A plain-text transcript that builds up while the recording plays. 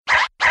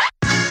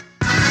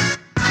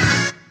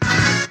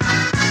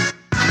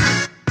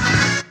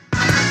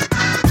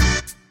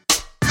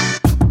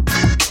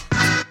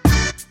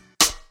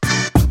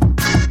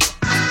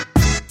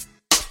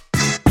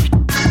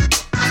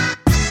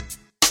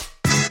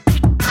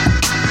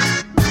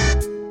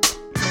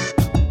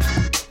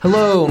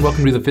Hello and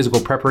welcome to the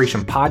Physical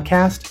Preparation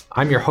Podcast.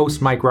 I'm your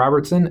host, Mike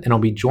Robertson, and I'll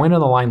be joined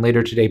on the line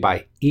later today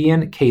by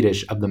Ian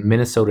Kadish of the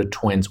Minnesota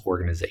Twins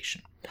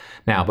organization.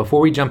 Now, before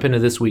we jump into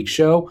this week's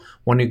show, I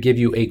want to give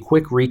you a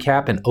quick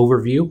recap and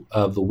overview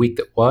of the week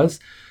that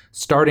was,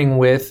 starting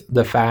with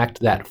the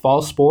fact that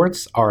fall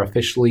sports are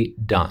officially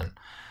done.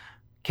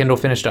 Kendall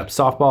finished up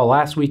softball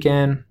last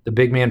weekend. The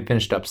big man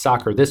finished up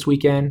soccer this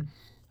weekend.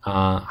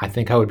 I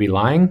think I would be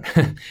lying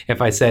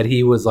if I said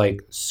he was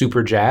like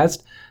super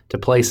jazzed to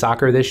play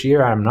soccer this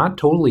year. I'm not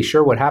totally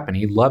sure what happened.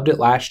 He loved it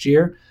last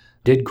year,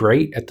 did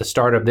great at the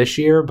start of this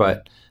year,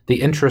 but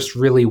the interest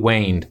really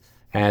waned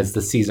as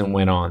the season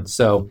went on.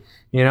 So,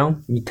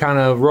 you kind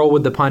of roll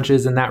with the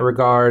punches in that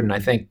regard. And I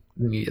think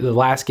the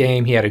last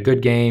game, he had a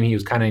good game. He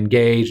was kind of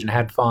engaged and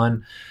had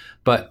fun.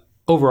 But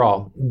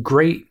overall,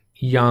 great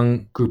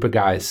young group of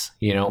guys,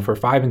 for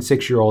 5 and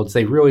 6 year olds.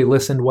 They really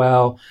listened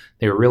well.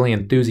 They were really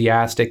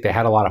enthusiastic. They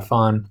had a lot of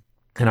fun.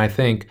 And I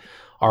think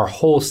our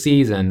whole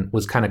season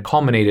was kind of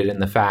culminated in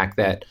the fact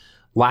that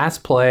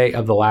last play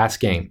of the last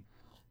game,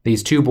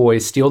 these two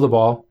boys steal the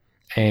ball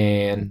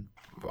and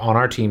on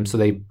our team, so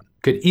they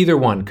either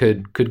one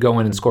could go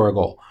in and score a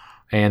goal.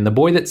 And the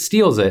boy that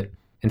steals it,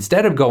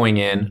 instead of going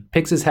in,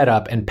 picks his head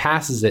up and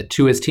passes it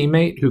to his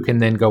teammate who can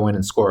then go in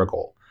and score a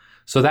goal.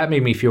 So that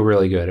made me feel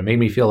really good. It made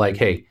me feel like,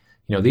 hey,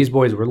 these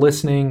boys were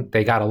listening.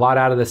 They got a lot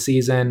out of the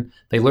season.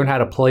 They learned how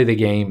to play the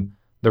game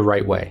the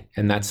right way.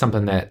 And that's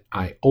something that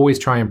I always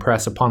try and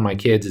press upon my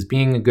kids is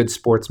being a good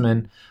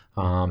sportsman,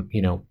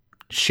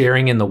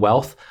 sharing in the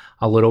wealth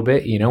a little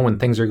bit, when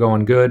things are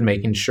going good,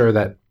 making sure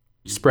that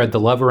you spread the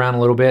love around a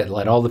little bit,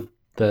 let all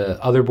the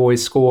other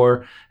boys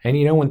score. And,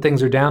 when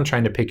things are down,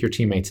 trying to pick your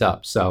teammates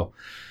up. So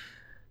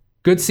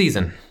good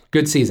season.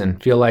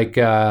 Feel like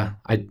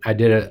I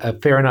did a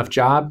fair enough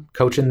job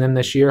coaching them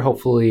this year.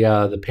 Hopefully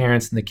the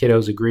parents and the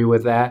kiddos agree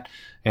with that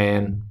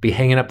and be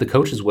hanging up the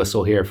coach's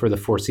whistle here for the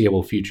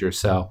foreseeable future.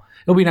 So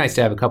it'll be nice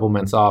to have a couple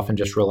months off and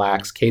just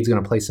relax. Cade's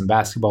going to play some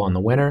basketball in the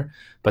winter,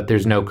 but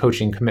there's no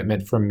coaching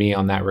commitment from me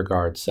on that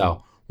regard.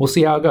 So we'll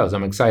see how it goes.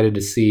 I'm excited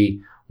to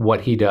see what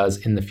he does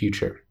in the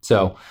future.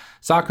 So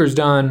soccer's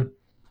done.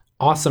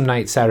 Awesome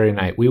night Saturday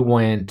night. We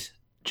went,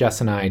 Jess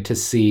and I, to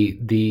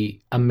see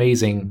the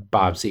amazing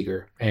Bob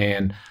Seger.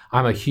 And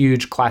I'm a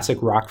huge classic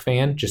rock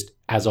fan, just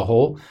as a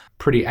whole,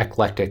 pretty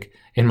eclectic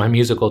in my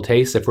musical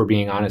taste, if we're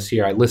being honest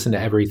here. I listen to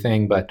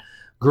everything, but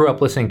grew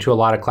up listening to a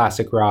lot of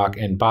classic rock,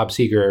 and Bob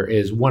Seger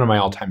is one of my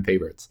all-time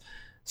favorites.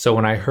 So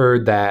when I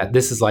heard that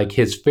this is like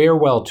his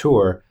farewell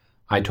tour,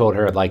 I told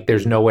her,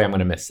 there's no way I'm going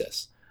to miss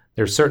this.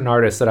 There's certain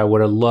artists that I would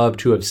have loved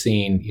to have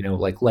seen,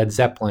 like Led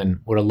Zeppelin,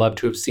 would have loved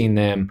to have seen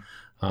them.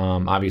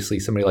 Obviously,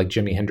 somebody like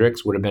Jimi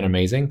Hendrix would have been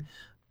amazing.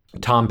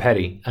 Tom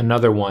Petty,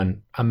 another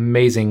one,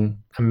 amazing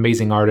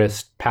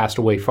artist, passed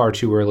away far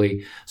too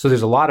early. So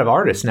there's a lot of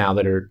artists now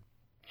that are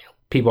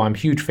people I'm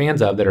huge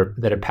fans of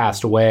that have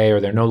passed away or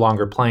they're no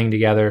longer playing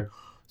together.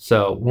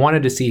 So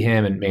wanted to see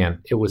him, and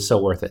man, it was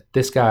so worth it.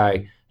 This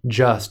guy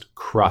just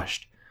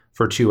crushed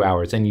for 2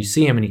 hours, and you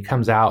see him and he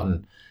comes out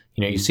and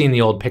you've seen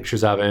the old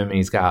pictures of him and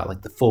he's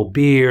got the full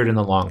beard and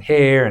the long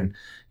hair, and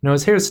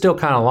his hair is still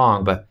kind of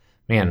long, but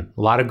man,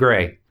 a lot of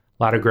gray.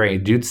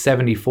 Dude's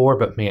 74,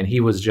 but man, he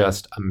was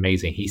just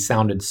amazing. He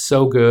sounded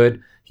so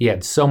good. He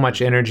had so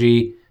much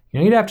energy.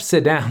 You'd have to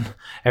sit down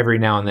every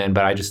now and then,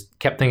 but I just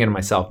kept thinking to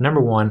myself,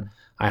 number one,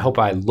 I hope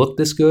I look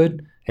this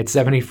good at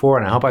 74,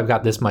 and I hope I've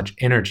got this much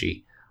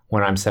energy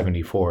when I'm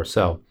 74.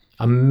 So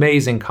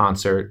amazing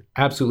concert,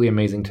 absolutely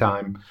amazing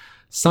time.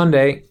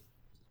 Sunday,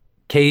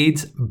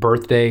 Cade's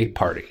birthday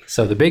party.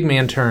 So the big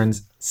man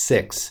turns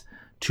 6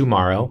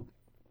 tomorrow.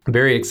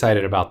 Very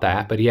excited about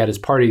that, but he had his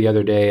party the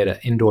other day at an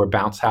indoor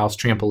bounce house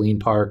trampoline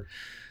park,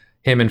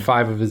 him and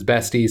 5 of his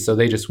besties. So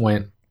they just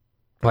went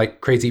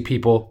like crazy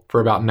people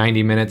for about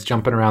 90 minutes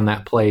jumping around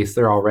that place.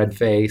 They're all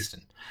red-faced,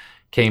 and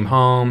came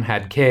home,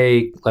 had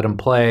cake, let them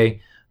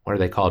play. What are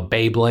they called?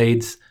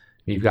 Beyblades.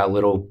 You've got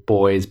little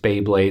boys.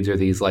 Beyblades are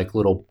these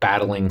little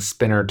battling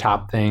spinner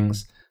top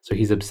things. So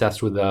he's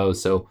obsessed with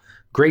those. So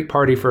great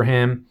party for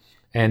him.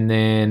 And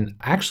then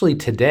actually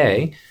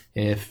today,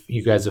 if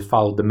you guys have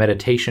followed the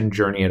meditation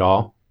journey at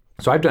all,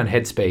 so I've done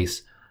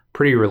Headspace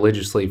pretty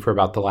religiously for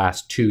about the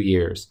last 2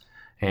 years.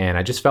 And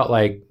I just felt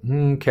like,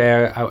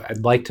 okay,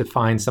 I'd like to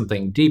find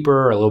something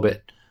deeper, a little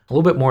bit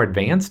more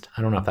advanced.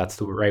 I don't know if that's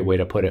the right way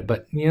to put it,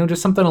 but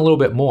just something a little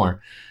bit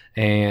more.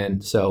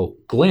 And so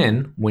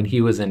Glenn, when he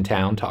was in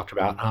town, talked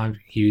about how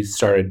he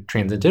started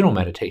transcendental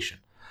meditation.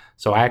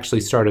 So I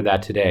actually started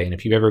that today. And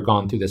if you've ever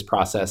gone through this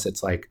process,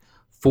 it's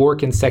 4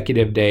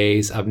 consecutive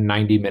days of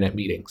 90-minute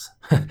meetings.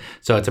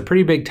 So it's a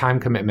pretty big time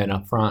commitment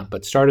up front,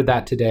 but started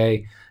that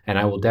today, and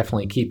I will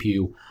definitely keep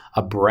you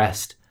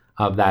abreast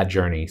of that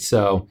journey.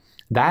 So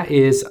that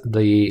is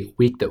the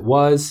week that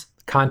was.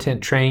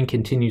 Content train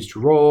continues to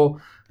roll.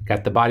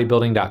 Got the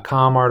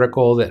bodybuilding.com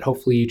article that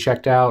hopefully you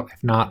checked out.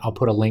 If not, I'll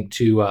put a link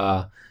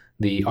to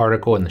the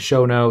article in the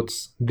show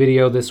notes,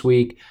 video this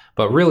week.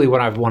 But really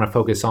what I want to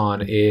focus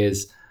on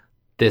is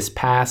this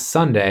past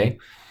Sunday,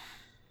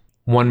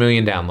 1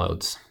 million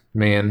downloads.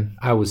 Man,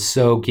 I was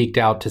so geeked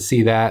out to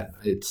see that.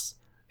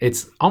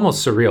 It's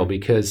almost surreal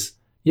because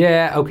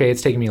yeah, okay,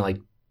 it's taken me like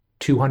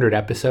 200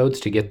 episodes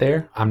to get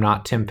there. I'm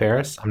not Tim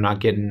Ferriss. I'm not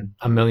getting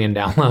a million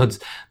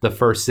downloads the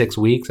first 6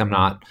 weeks. I'm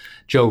not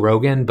Joe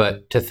Rogan,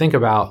 but to think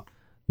about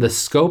the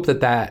scope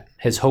that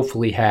has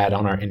hopefully had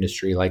on our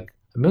industry, like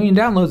a million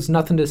downloads is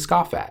nothing to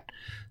scoff at.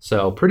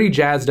 So pretty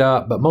jazzed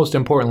up, but most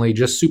importantly,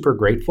 just super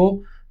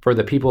grateful for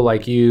the people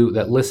like you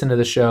that listen to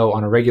the show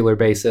on a regular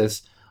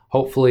basis.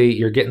 Hopefully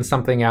you're getting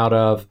something out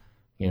of,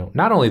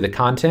 not only the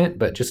content,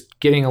 but just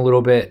getting a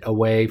little bit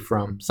away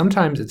from,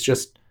 sometimes it's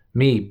just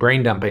me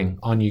brain dumping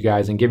on you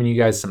guys and giving you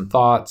guys some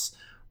thoughts,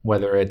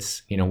 whether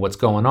it's, what's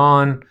going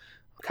on,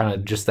 kind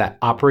of just that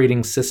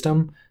operating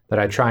system that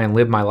I try and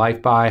live my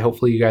life by.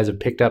 Hopefully you guys have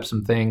picked up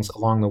some things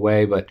along the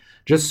way, but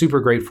just super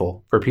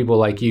grateful for people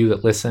like you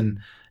that listen,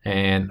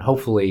 and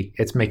hopefully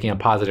it's making a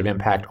positive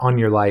impact on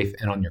your life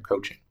and on your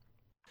coaching.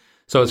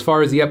 So as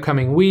far as the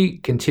upcoming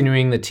week,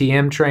 continuing the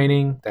TM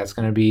training, that's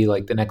going to be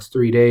like the next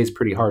 3 days,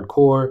 pretty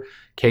hardcore.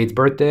 Cade's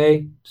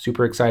birthday,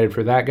 super excited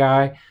for that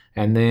guy.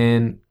 And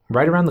then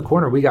right around the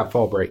corner, we got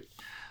fall break.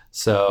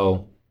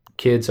 So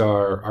kids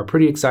are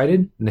pretty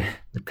excited. They're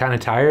kind of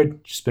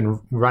tired. Just been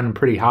running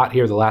pretty hot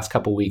here the last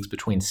couple weeks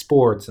between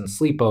sports and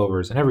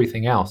sleepovers and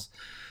everything else.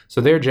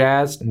 So they're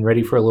jazzed and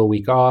ready for a little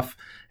week off.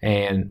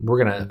 And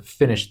we're going to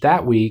finish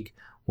that week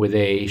with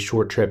a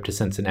short trip to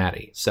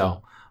Cincinnati.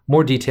 So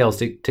more details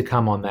to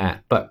come on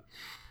that. But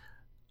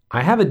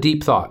I have a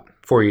deep thought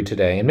for you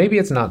today, and maybe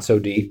it's not so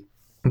deep,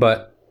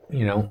 but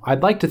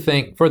I'd like to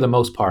think, for the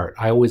most part,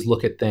 I always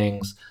look at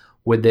things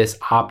with this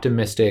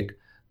optimistic,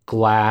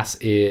 glass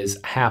is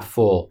half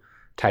full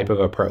type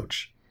of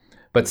approach.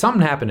 But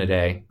something happened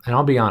today, and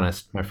I'll be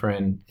honest, my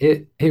friend,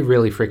 it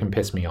really freaking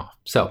pissed me off.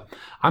 So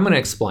I'm going to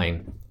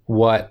explain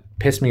what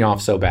pissed me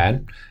off so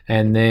bad,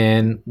 and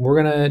then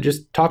we're going to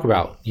just talk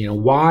about,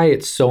 why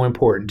it's so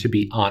important to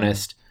be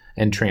honest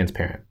and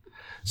transparent.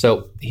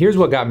 So here's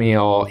what got me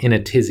all in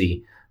a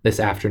tizzy this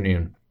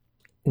afternoon.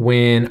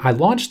 When I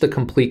launched the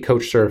Complete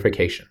Coach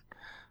certification,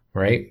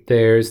 right?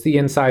 There's the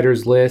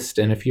insiders list,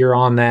 and if you're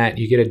on that,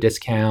 you get a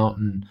discount,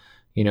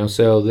 and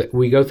so that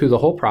we go through the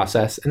whole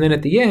process. And then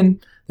at the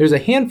end, there's a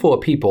handful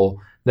of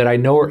people that I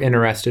know are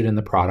interested in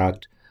the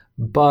product,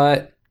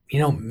 but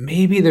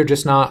maybe they're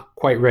just not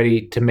quite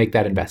ready to make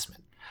that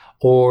investment,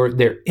 or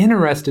they're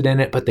interested in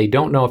it, but they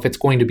don't know if it's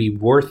going to be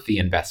worth the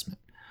investment,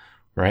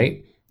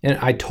 right? And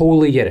I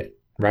totally get it,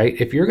 right?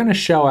 If you're going to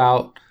shell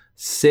out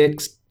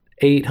 $600,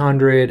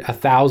 $800,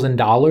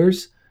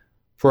 $1,000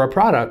 for a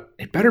product,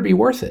 it better be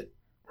worth it,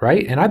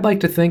 right? And I'd like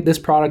to think this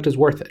product is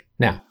worth it.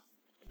 Now,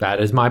 that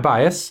is my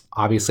bias.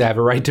 Obviously, I have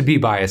a right to be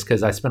biased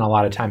because I spent a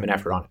lot of time and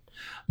effort on it.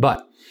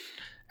 But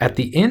at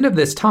the end of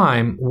this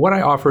time, what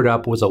I offered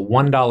up was a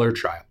 $1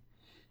 trial,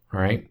 all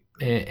right?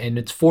 And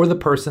it's for the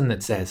person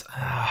that says,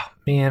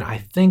 man, I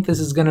think this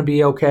is going to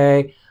be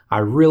okay. I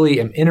really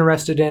am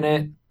interested in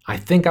it. I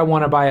think I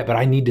want to buy it, but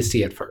I need to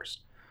see it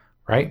first,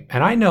 right?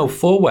 And I know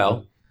full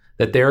well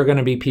that there are going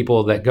to be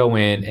people that go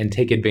in and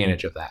take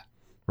advantage of that,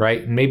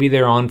 right? Maybe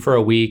they're on for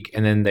a week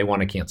and then they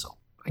want to cancel.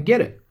 I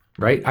get it,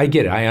 right? I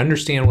get it. I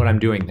understand what I'm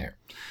doing there.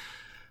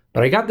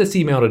 But I got this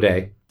email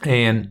today,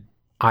 and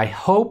I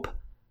hope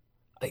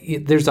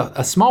there's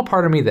a small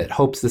part of me that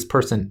hopes this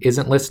person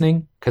isn't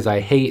listening, because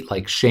I hate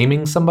like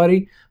shaming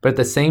somebody. But at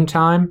the same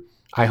time,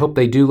 I hope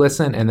they do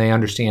listen and they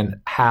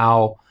understand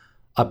how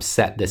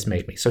upset this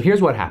made me. So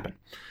here's what happened.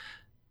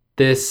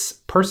 This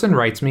person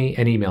writes me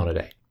an email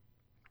today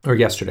or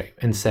yesterday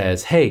and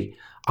says, hey,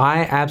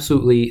 I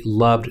absolutely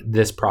loved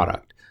this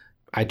product.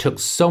 I took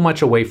so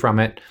much away from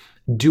it.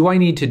 Do I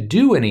need to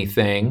do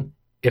anything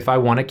if I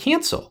want to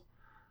cancel?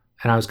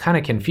 And I was kind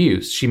of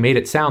confused. She made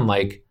it sound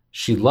like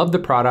she loved the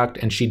product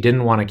and she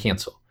didn't want to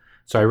cancel.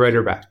 So I write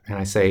her back and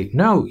I say,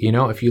 no,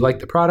 if you like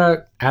the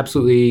product,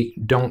 absolutely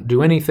don't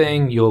do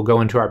anything. You'll go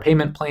into our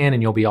payment plan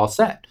and you'll be all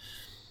set.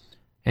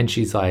 And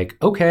she's like,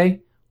 okay,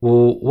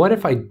 well, what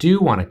if I do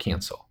want to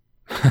cancel?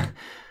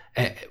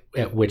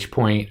 At which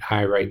point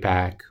I write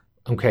back,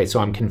 okay, so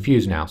I'm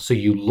confused now. So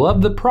you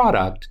love the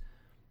product,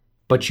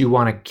 but you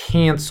want to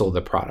cancel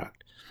the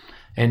product.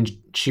 And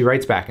she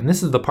writes back, and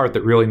this is the part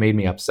that really made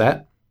me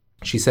upset.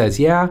 She says,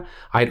 yeah,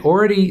 I'd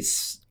already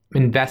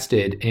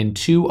invested in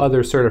 2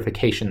 other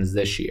certifications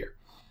this year.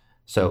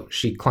 So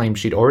she claimed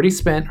she'd already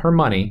spent her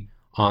money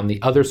on the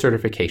other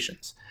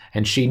certifications.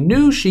 And she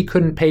knew she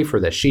couldn't pay for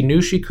this. She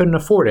knew she couldn't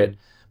afford it,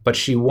 but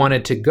she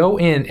wanted to go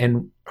in,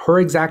 and her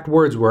exact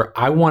words were,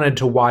 I wanted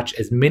to watch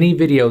as many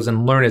videos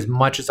and learn as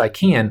much as I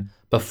can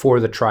before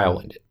the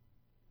trial ended.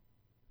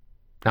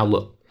 Now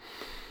look,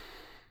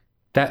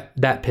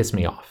 that pissed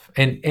me off.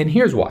 And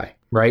here's why,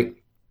 right?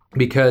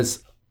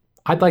 Because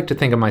I'd like to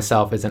think of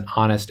myself as an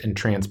honest and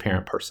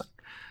transparent person.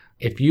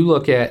 If you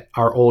look at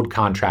our old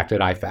contract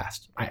at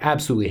iFast, I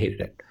absolutely hated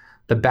it.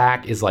 The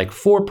back is like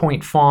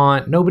 4-point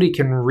font. Nobody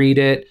can read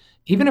it.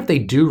 Even if they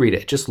do read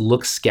it, it just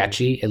looks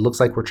sketchy. It looks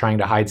like we're trying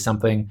to hide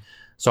something.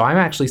 So I'm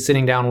actually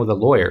sitting down with a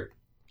lawyer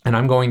and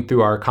I'm going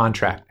through our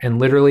contract, and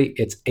literally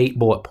it's 8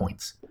 bullet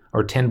points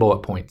or 10 bullet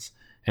points.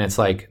 And it's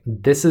like,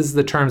 this is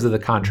the terms of the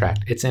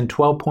contract. It's in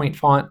 12-point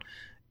font.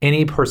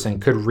 Any person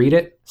could read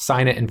it,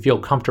 sign it, and feel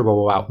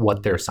comfortable about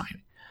what they're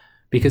signing.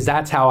 Because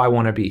that's how I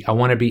want to be. I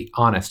want to be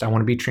honest. I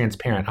want to be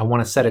transparent. I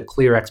want to set a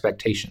clear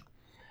expectation.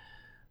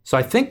 So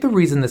I think the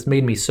reason this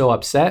made me so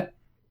upset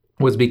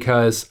was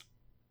because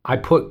I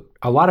put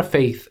a lot of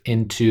faith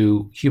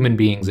into human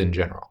beings in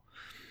general.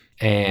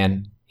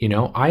 And,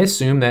 I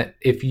assume that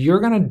if you're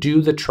going to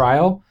do the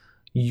trial,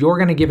 you're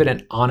going to give it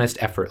an honest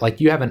effort.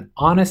 Like, you have an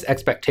honest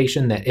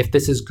expectation that if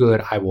this is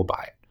good, I will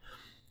buy it.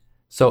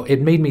 So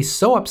it made me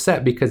so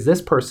upset because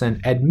this person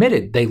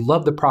admitted they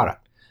loved the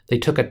product. They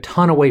took a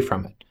ton away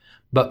from it.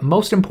 But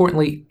most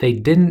importantly, they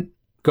didn't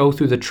go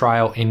through the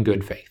trial in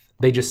good faith.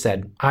 They just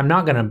said, I'm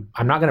not going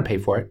to pay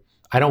for it.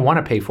 I don't want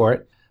to pay for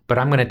it, but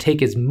I'm going to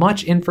take as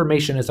much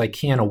information as I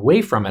can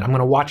away from it. I'm going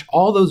to watch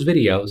all those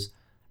videos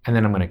and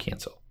then I'm going to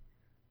cancel.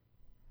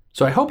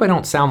 So I hope I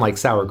don't sound like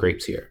sour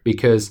grapes here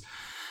because,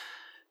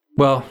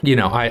 well,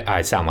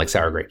 I sound like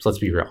sour grapes. Let's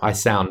be real. I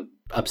sound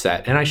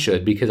upset, and I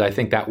should, because I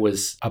think that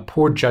was a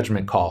poor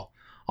judgment call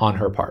on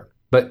her part.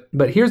 But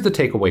here's the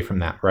takeaway from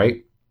that,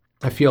 right?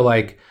 I feel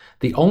like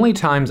the only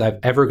times I've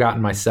ever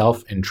gotten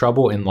myself in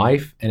trouble in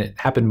life, and it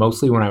happened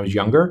mostly when I was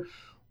younger,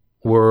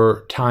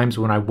 were times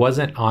when I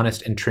wasn't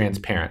honest and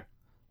transparent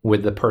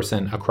with the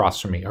person across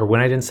from me, or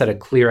when I didn't set a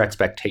clear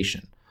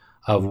expectation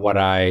of what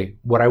I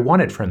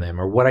wanted from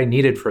them or what I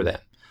needed for them.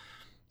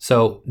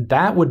 So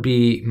that would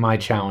be my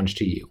challenge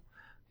to you.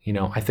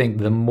 I think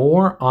the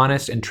more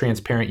honest and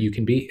transparent you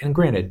can be, and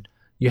granted,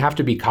 you have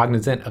to be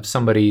cognizant of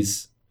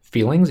somebody's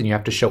feelings and you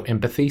have to show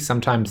empathy.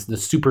 Sometimes the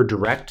super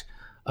direct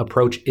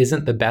approach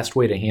isn't the best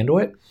way to handle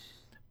it,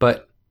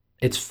 but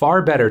it's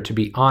far better to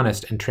be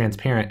honest and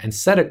transparent and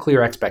set a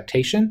clear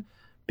expectation,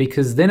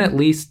 because then at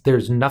least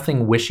there's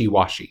nothing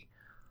wishy-washy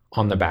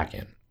on the back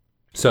end.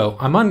 So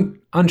I'm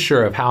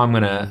unsure of how I'm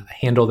going to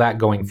handle that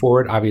going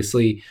forward.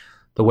 Obviously,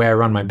 the way I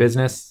run my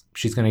business,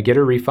 she's going to get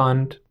a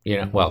refund.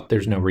 Well,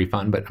 there's no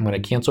refund, but I'm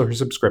going to cancel her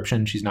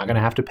subscription. She's not going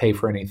to have to pay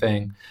for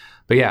anything.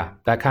 But yeah,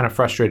 that kind of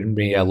frustrated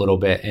me a little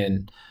bit.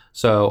 And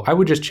so I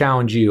would just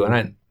challenge you,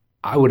 and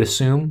I would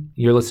assume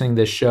you're listening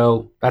to this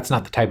show, that's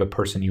not the type of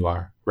person you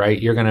are,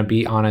 right? You're going to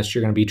be honest.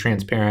 You're going to be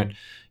transparent.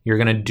 You're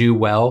going to do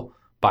well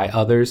by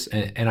others.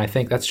 And I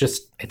think that's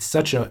it's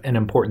such an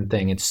important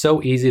thing. It's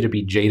so easy to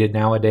be jaded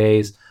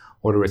nowadays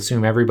or to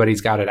assume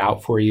everybody's got it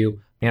out for you.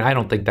 And I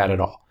don't think that at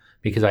all,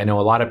 because I know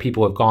a lot of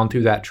people have gone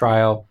through that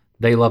trial.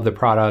 They love the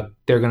product.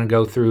 They're going to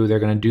go through, they're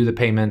going to do the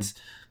payments,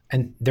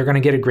 and they're going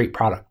to get a great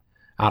product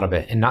out of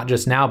it. And not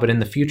just now, but in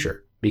the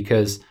future,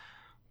 because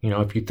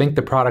if you think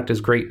the product is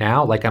great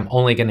now, like, I'm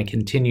only going to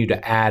continue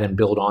to add and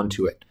build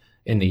onto it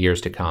in the years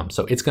to come.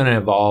 So it's going to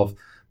evolve,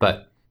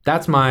 but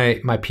that's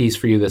my piece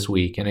for you this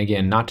week. And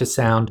again, not to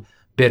sound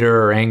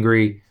bitter or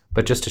angry,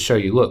 but just to show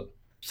you, look,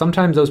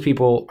 sometimes those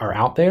people are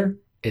out there.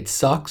 It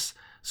sucks.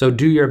 So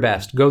do your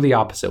best. Go the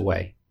opposite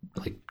way.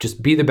 Like,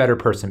 just be the better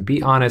person.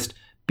 Be honest,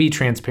 be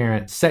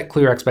transparent, set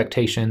clear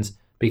expectations,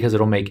 because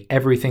it'll make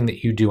everything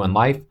that you do in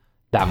life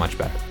that much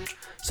better.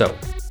 So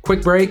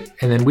quick break,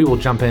 and then we will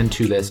jump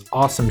into this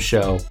awesome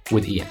show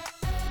with Ian.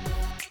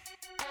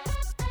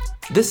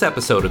 This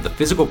episode of the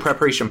Physical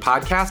Preparation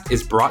Podcast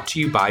is brought to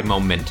you by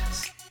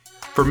Momentous.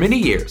 For many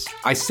years,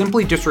 I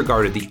simply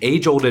disregarded the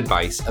age-old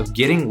advice of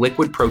getting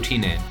liquid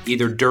protein in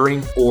either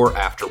during or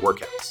after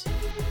workouts.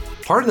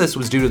 Part of this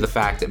was due to the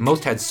fact that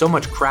most had so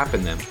much crap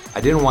in them,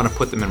 I didn't want to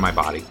put them in my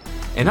body,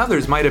 and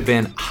others might have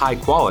been high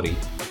quality,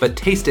 but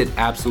tasted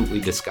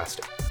absolutely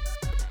disgusting.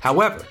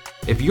 However,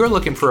 if you're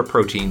looking for a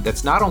protein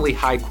that's not only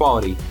high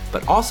quality,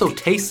 but also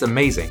tastes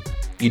amazing,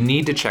 you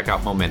need to check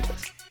out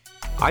Momentous.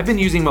 I've been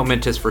using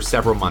Momentous for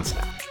several months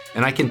now,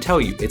 and I can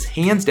tell you it's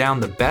hands down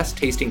the best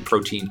tasting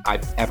protein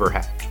I've ever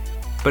had.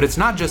 But it's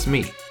not just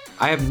me.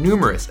 I have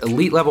numerous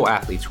elite level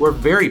athletes who are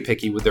very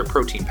picky with their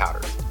protein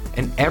powders,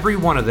 and every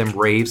one of them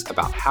raves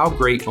about how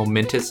great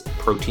Momentous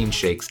protein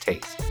shakes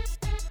taste.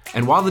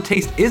 And while the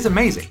taste is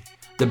amazing,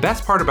 the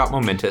best part about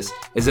Momentous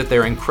is that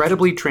they're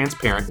incredibly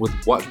transparent with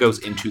what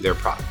goes into their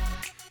product.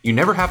 You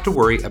never have to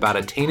worry about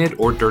a tainted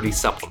or dirty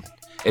supplement,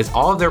 as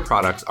all of their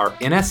products are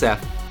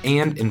NSF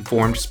and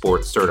Informed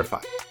Sports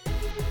certified.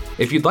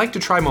 If you'd like to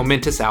try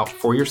Momentous out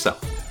for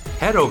yourself,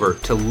 head over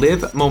to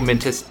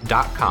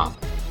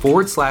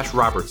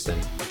livemomentous.com/Robertson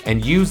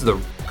and use the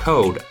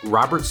code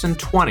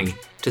Robertson20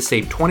 to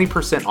save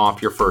 20%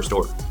 off your first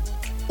order.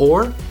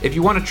 Or if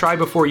you want to try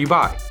before you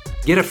buy,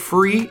 get a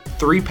free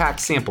 3-pack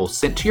sample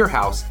sent to your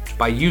house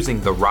by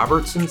using the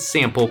Robertson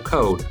sample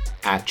code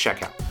at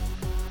checkout.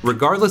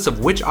 Regardless of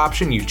which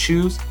option you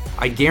choose,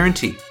 I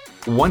guarantee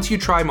once you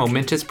try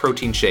Momentous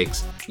protein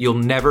shakes, you'll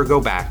never go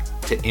back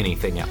to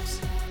anything else.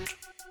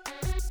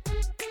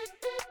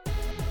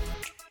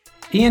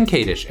 Ian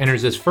Kadish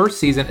enters his first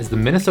season as the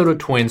Minnesota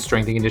Twins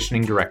strength and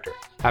conditioning director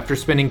after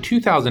spending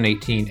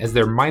 2018 as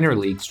their minor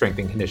league strength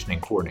and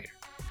conditioning coordinator.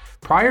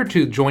 Prior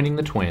to joining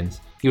the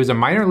Twins, he was a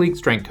minor league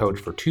strength coach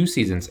for 2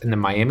 seasons in the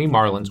Miami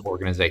Marlins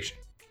organization.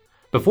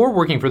 Before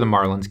working for the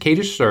Marlins,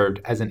 Kadish served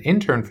as an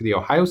intern for the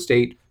Ohio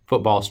State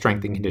football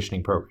strength and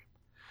conditioning program.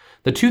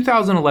 The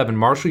 2011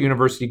 Marshall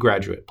University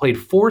graduate played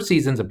 4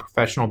 seasons of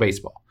professional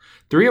baseball,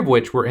 3 of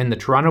which were in the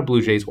Toronto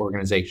Blue Jays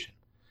organization.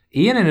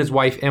 Ian and his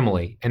wife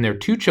Emily and their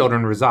 2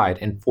 children reside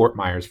in Fort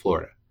Myers,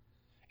 Florida.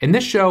 In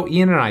this show,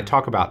 Ian and I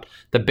talk about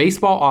the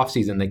baseball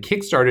offseason that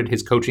kickstarted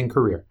his coaching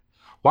career,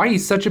 why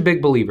he's such a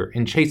big believer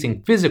in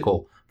chasing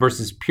physical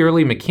versus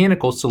purely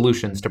mechanical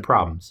solutions to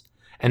problems,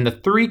 and the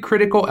 3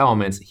 critical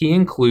elements he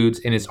includes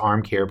in his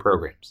arm care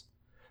programs.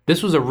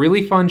 This was a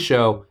really fun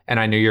show, and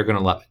I know you're going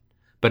to love it.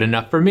 But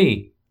enough for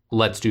me.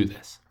 Let's do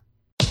this.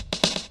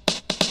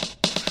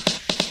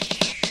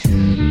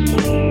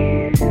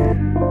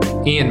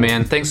 Ian,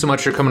 man, thanks so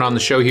much for coming on the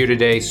show here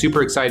today.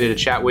 Super excited to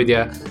chat with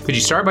you. Could you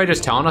start by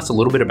just telling us a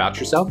little bit about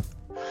yourself?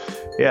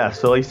 Yeah,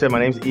 so like you said, my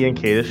name's Ian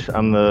Kadish.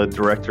 I'm the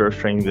director of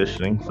strength and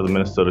conditioning for the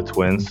Minnesota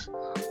Twins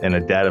and a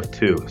dad of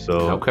 2.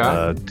 So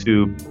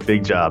 2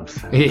 big jobs.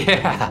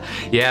 Yeah.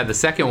 The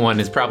second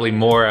one is probably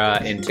more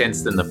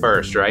intense than the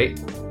first,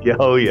 right? Yeah,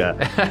 oh yeah.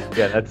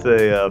 Yeah, that's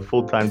a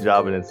full-time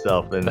job in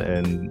itself.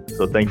 And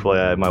so thankfully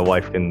my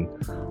wife can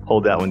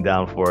hold that one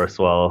down for us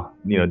while,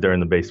 during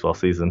the baseball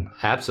season.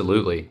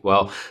 Absolutely.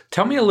 Well,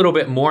 tell me a little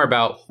bit more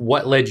about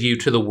what led you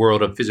to the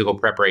world of physical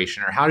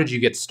preparation, or how did you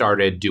get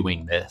started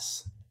doing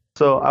this?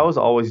 So I was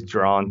always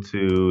drawn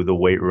to the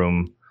weight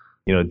room,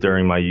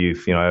 during my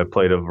youth. I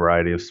played a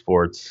variety of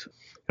sports,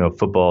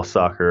 football,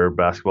 soccer,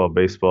 basketball,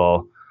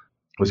 baseball.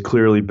 Was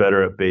clearly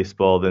better at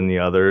baseball than the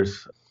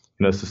others.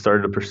 So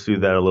started to pursue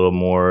that a little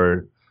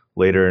more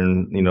later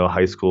in,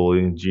 high school,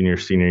 junior,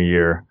 senior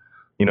year.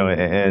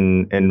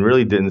 And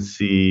really didn't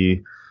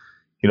see,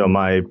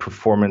 my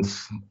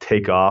performance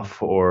take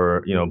off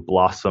or,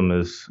 blossom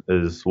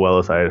as well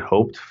as I had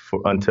hoped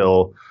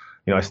until,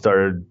 I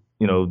started,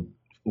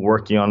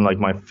 working on like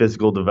my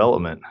physical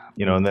development,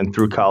 and then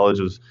through college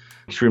was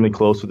extremely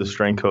close with the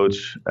strength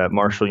coach at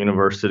Marshall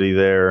University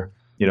there,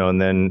 and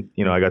then,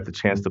 I got the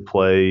chance to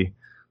play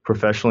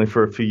professionally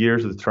for a few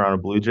years with the Toronto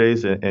Blue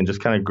Jays and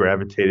just kind of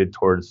gravitated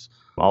towards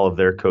all of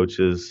their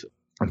coaches.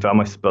 I found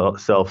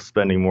myself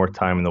spending more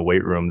time in the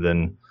weight room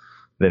than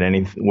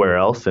anywhere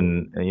else,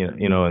 and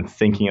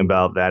thinking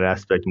about that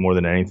aspect more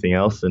than anything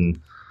else. And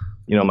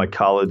my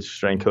college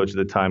strength coach at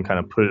the time kind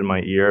of put it in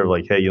my ear of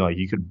like, hey,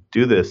 you could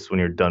do this when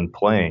you're done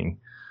playing.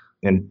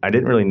 And I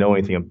didn't really know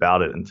anything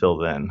about it until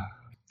then.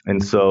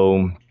 And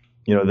so,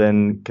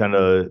 then kind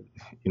of,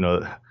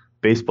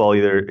 baseball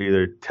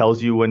either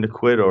tells you when to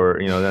quit or,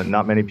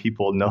 not many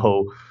people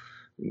know,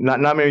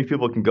 not many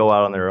people can go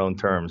out on their own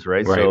terms,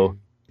 right? So,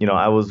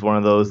 I was one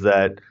of those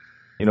that,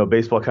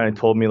 baseball kind of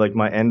told me like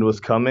my end was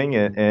coming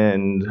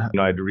and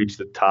I'd reached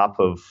the top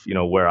of,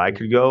 where I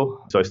could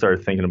go. So I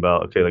started thinking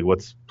about, okay, like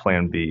what's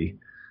plan B?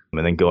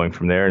 And then going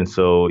from there. And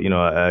so,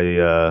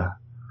 I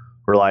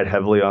relied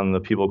heavily on the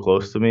people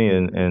close to me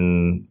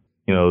and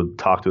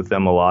talked with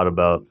them a lot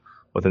about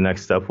what the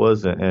next step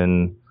was.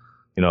 And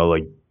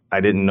like I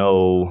didn't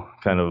know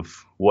kind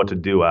of what to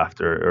do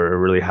after or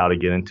really how to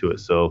get into it.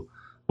 So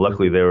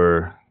luckily they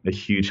were a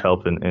huge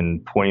help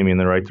in pointing me in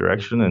the right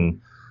direction. And,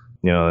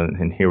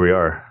 and here we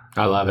are.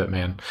 I love it,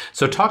 man.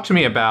 So talk to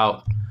me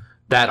about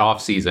that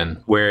off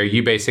season where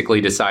you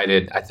basically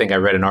decided, I think I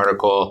read an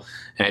article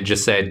and it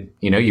just said,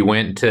 you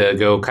went to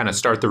go kind of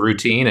start the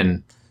routine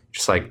and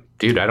just like,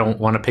 dude, I don't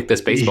want to pick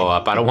this baseball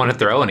up. I don't want to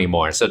throw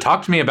anymore. So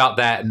talk to me about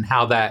that and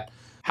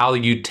how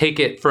you take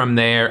it from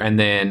there and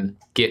then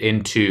get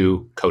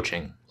into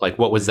coaching. Like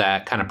what was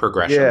that kind of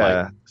progression like?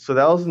 Yeah. So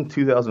that was in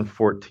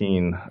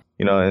 2014,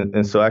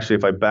 and so actually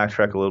if I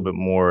backtrack a little bit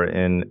more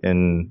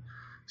in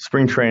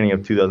spring training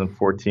of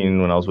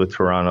 2014, when I was with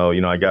Toronto,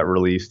 I got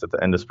released at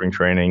the end of spring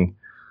training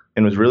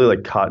and was really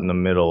like caught in the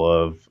middle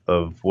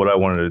of what I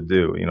wanted to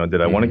do.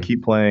 Did I want to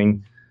keep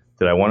playing?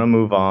 Did I want to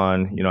move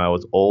on? I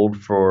was old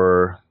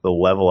for the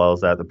level I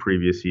was at the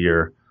previous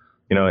year,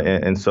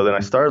 and so then I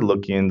started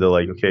looking into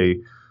like, okay,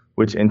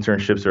 which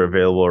internships are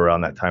available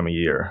around that time of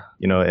year,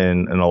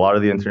 and a lot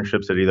of the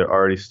internships had either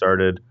already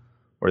started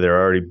or they're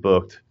already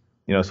booked,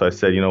 so I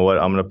said, you know what,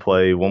 I'm going to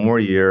play one more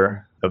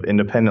year of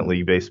independent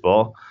league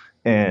baseball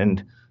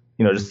and,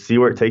 just see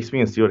where it takes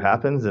me and see what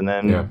happens. And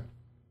then,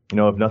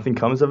 if nothing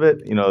comes of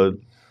it,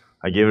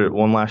 I gave it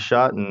one last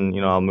shot and,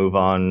 I'll move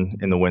on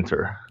in the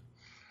winter.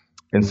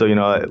 And so,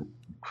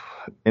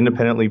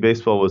 independent league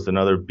baseball was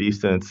another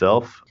beast in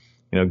itself,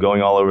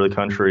 going all over the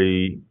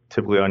country,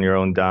 typically on your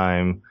own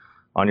dime,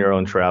 on your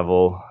own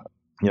travel,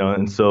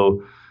 and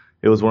so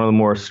it was one of the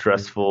more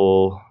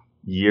stressful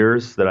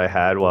years that I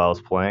had while I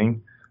was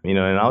playing, and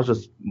I was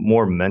just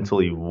more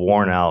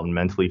worn out and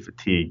mentally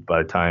fatigued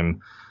by the time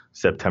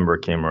September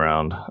came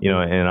around,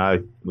 and I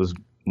was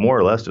more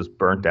or less just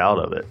burnt out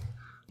of it,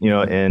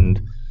 and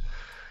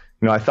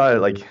I thought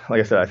like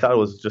I said, I thought it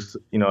was just,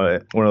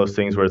 one of those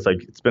things where it's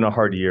like, it's been a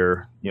hard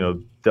year,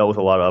 dealt with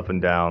a lot of up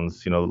and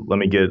downs, let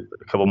me get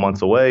a couple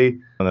months away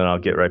and then I'll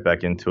get right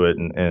back into it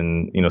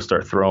and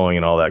start throwing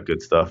and all that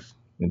good stuff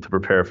and to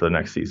prepare for the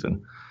next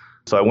season.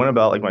 So I went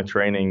about like my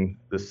training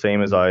the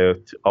same as I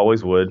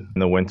always would in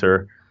the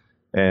winter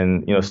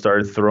and,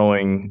 started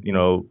throwing,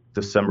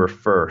 December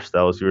 1st.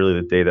 That was really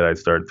the day that I'd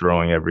started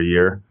throwing every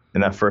year.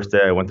 And that first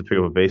day I went to pick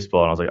up a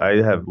baseball and I was like,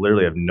 I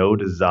literally have no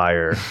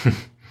desire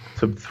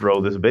to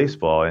throw this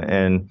baseball.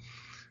 And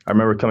I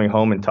remember coming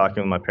home and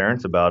talking with my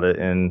parents about it,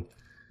 and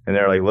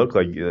they're like, look,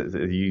 like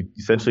you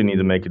essentially need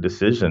to make a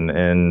decision.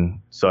 And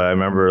so I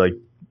remember like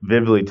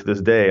vividly to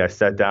this day, I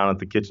sat down at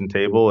the kitchen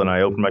table and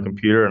I opened my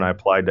computer and I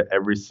applied to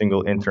every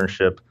single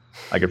internship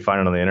I could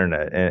find on the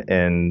internet,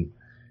 and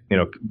you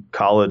know,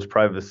 college,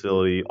 private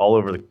facility, all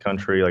over the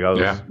country. Like I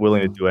was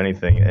willing to do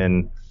anything.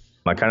 And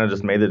I kind of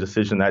just made the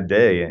decision that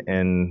day.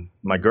 And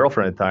my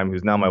girlfriend at the time,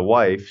 who's now my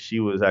wife, she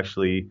was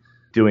actually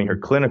doing her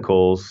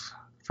clinicals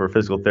for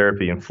physical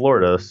therapy in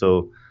Florida.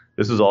 So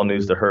this was all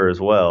news to her as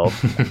well.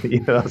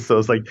 You know, so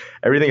it's like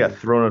everything got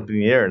thrown up in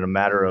the air in a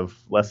matter of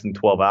less than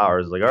 12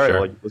 hours. Like, all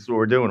right, like this is what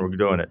we're doing. We're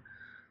doing it.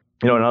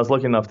 You know, and I was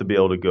lucky enough to be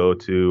able to go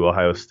to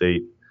Ohio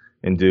State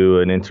and do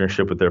an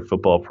internship with their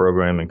football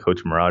program and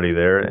Coach Marotti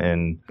there,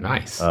 and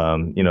nice.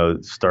 You know,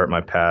 start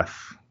my path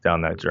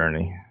down that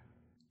journey.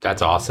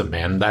 That's awesome,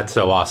 man. That's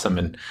so awesome.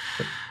 And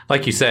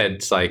like you said,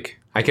 it's like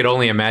I could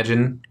only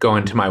imagine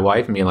going to my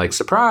wife and being like,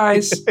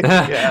 surprise,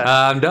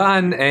 I'm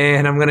done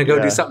and I'm going to go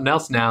do something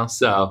else now.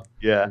 So,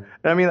 yeah.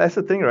 I mean, that's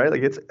the thing, right?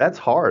 Like that's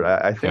hard.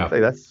 I think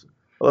like that's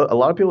a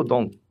lot of people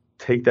don't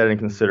take that in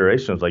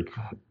consideration. It's like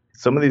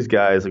some of these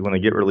guys, like when they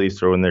get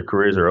released or when their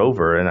careers are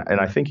over, and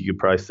I think you could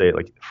probably say it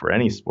like for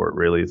any sport,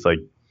 really, it's like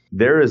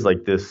there is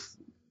like this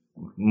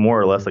more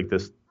or less like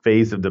this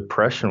phase of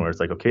depression where it's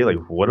like, okay, like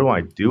what do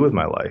I do with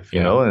my life?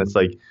 You know? And it's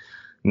like,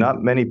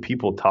 not many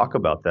people talk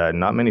about that.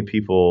 Not many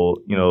people,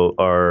 you know,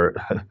 are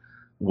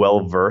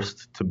well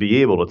versed to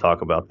be able to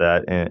talk about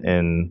that,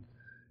 and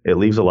it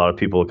leaves a lot of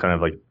people kind of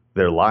like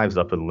their lives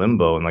up in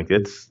limbo. And like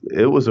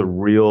it was a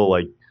real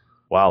like,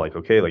 wow, like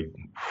okay, like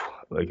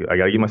I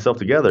got to get myself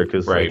together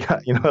because like,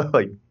 you know,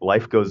 like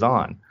life goes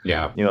on.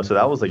 Yeah. You know, so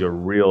that was like a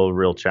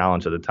real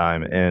challenge at the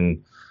time, and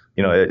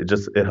you know,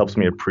 it helps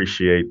me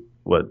appreciate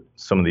what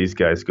some of these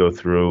guys go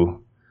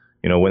through,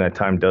 you know, when that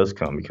time does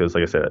come, because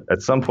like I said,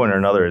 at some point or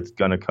another, it's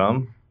going to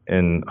come,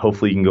 and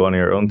hopefully you can go on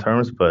your own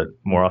terms, but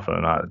more often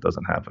than not, it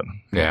doesn't happen.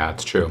 Yeah,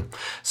 it's true.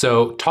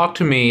 So talk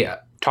to me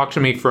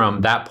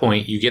from that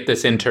point. You get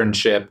this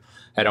internship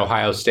at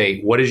Ohio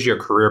State. What does your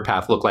career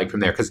path look like from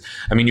there? Because,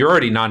 I mean, you're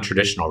already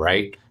non-traditional,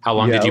 right? How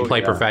long did you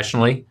play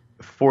professionally?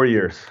 4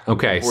 years.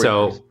 Okay. 4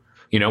 years.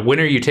 You know, when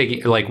are you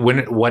taking, like,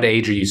 what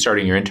age are you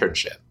starting your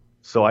internship?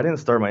 So I didn't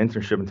start my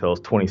internship until I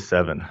was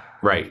 27.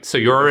 Right. So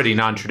you're already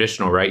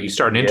non-traditional, right? You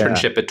start an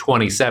internship at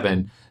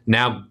 27.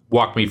 Now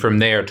walk me from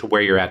there to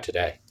where you're at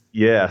today.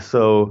 Yeah.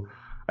 So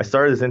I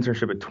started this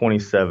internship at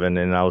 27,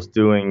 and I was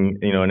doing,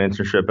 you know, an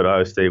internship at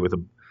Ohio State with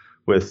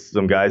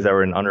some guys that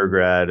were in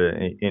undergrad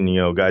and, you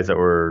know, guys that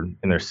were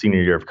in their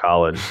senior year of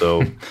college.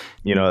 So,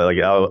 you know, like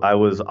I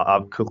was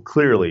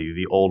clearly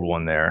the old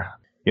one there,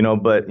 you know,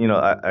 but, you know,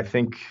 I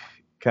think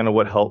kind of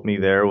what helped me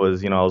there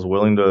was, you know, I was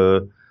willing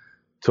to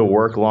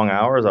work long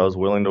hours. I was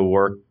willing to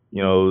work,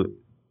 you know,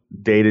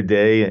 day to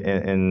day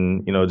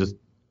and, you know, just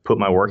put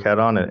my work hat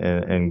on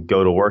and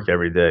go to work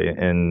every day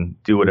and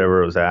do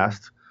whatever was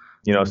asked,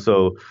 you know.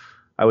 So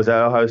I was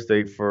at Ohio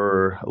State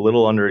for a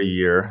little under a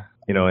year,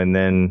 you know, and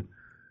then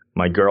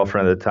my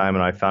girlfriend at the time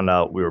and I found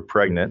out we were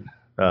pregnant.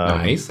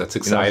 Nice. That's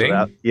exciting.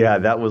 You know,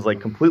 so that was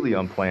like completely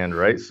unplanned,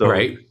 right? So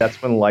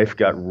that's when life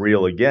got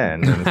real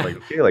again. And it's like,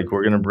 okay, like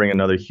we're going to bring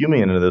another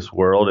human into this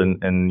world,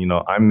 and, you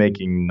know, I'm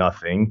making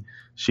nothing.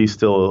 She's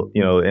still,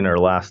 you know, in her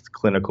last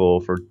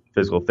clinical for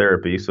physical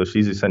therapy. So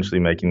she's essentially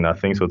making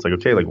nothing. So it's like,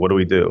 okay, like what do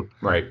we do?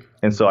 Right.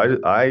 And so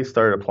I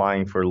started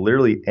applying for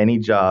literally any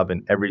job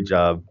and every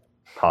job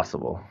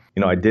possible.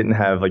 You know, I didn't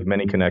have like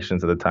many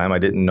connections at the time. I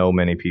didn't know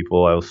many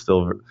people. I was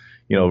still,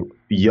 you know,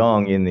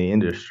 young in the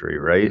industry,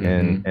 right?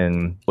 Mm-hmm.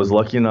 And was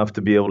lucky enough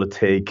to be able to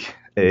take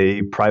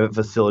a private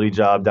facility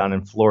job down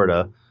in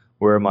Florida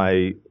where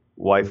my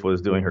wife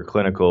was doing her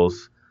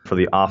clinicals for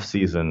the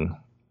off-season,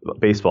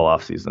 baseball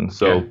off-season.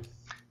 So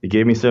it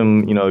gave me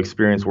some, you know,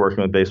 experience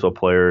working with baseball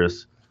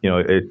players. You know,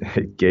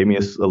 it gave me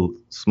a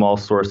small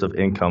source of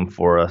income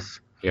for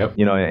us. Yep.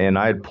 You know, and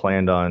I had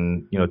planned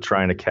on, you know,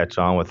 trying to catch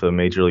on with a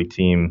major league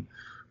team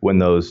when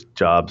those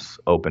jobs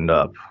opened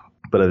up.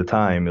 But at the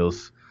time, it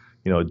was,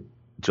 you know,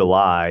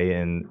 July,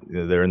 and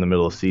they're in the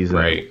middle of season.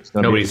 Right.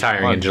 Nobody's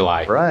hiring in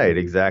July. Right.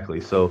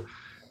 Exactly. So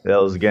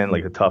that was, again,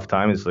 like a tough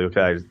time. It's like,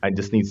 okay, I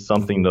just need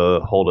something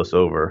to hold us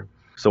over.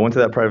 So I went to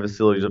that private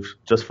facility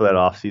just for that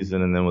off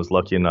season, and then was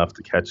lucky enough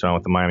to catch on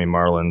with the Miami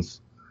Marlins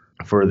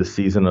for the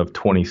season of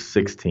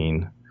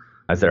 2016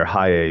 as their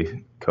high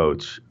A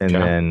coach. And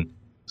then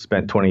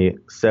spent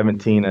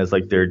 2017 as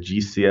like their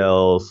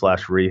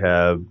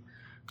GCL/rehab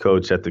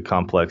coach at the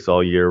complex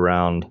all year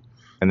round.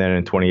 And then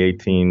in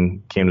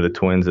 2018, came to the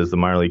Twins as the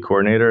minor league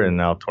coordinator, and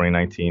now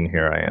 2019,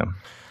 here I am.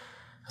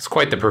 That's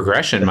quite the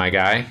progression, my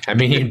guy. I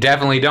mean, you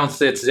definitely don't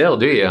sit still,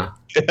 do you?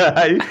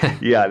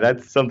 Yeah,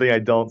 that's something I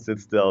don't sit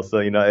still. So,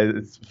 you know,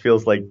 it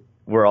feels like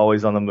we're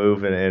always on the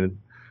move, and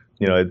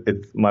you know,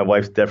 my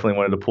wife's definitely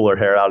wanted to pull her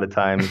hair out at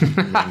times.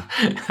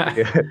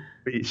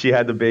 She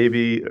had the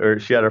baby, or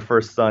she had her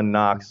first son,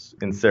 Knox,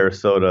 in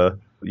Sarasota,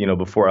 you know,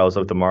 before I was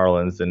up at the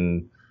Marlins,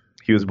 and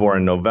he was born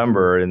in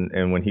November,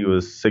 and when he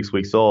was 6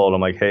 weeks old, I'm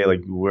like, hey,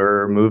 like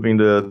we're moving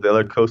to the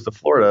other coast of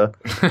Florida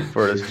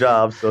for this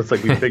job. So it's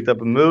like we picked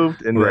up and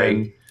moved, and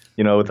Right.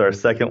 then with our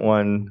second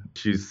one,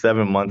 she's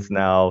 7 months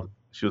now.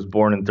 She was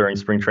born during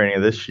spring training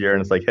of this year,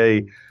 and it's like,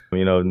 hey,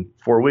 in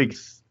 4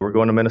 weeks we're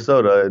going to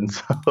Minnesota, and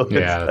so Yeah, it's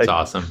that's like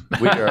awesome.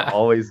 we are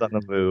always on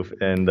the move,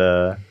 and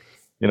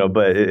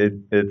but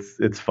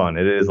it's fun.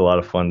 It is a lot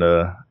of fun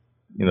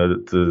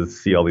to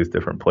see all these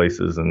different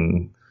places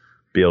and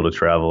be able to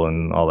travel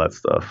and all that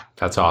stuff.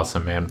 That's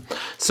awesome, man.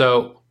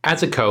 So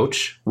as a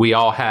coach, we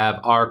all have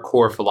our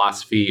core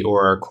philosophy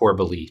or our core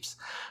beliefs.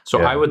 So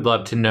Yeah. I would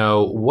love to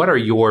know, what are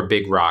your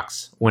big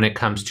rocks when it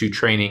comes to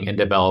training and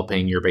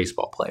developing your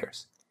baseball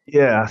players?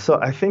 Yeah, so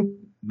I think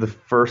the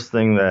first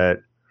thing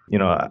that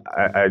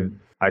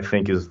I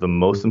think is the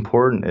most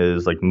important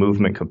is like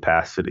movement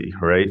capacity,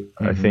 right?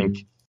 I think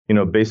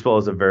baseball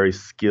is a very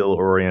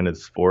skill-oriented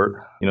sport.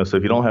 So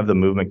if you don't have the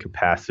movement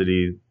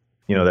capacity,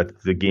 that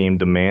the game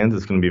demands,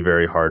 it's going to be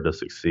very hard to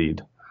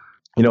succeed.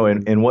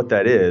 And what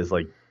that is,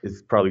 like,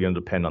 it's probably going to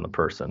depend on the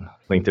person.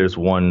 I think there's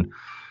one,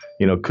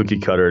 cookie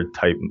cutter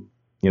type,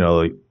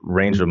 like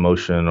range of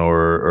motion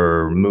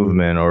or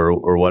movement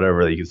or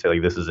whatever that you can say,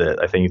 like, this is it.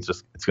 I think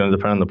it's going to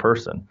depend on the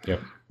person. Yep.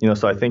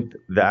 So I think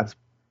that's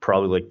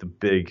probably like the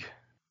big,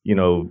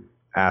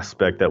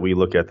 aspect that we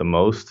look at the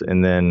most.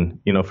 And then,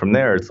 from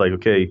there, it's like,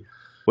 okay,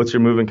 what's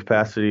your movement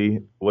capacity?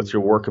 What's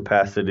your work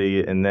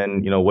capacity? And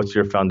then, what's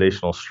your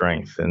foundational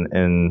strength?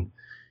 And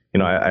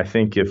I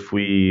think if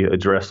we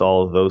address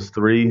all of those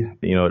three,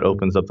 it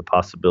opens up the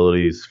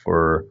possibilities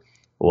for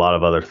a lot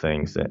of other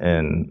things.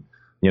 And,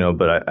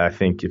 but I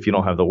think if you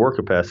don't have the work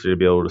capacity to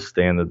be able to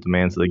stand the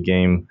demands of the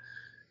game,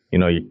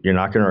 you're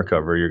not going to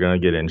recover. You're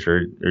going to get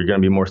injured. You're going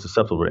to be more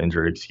susceptible to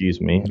injury,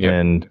 Yep.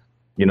 And,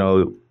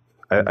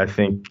 I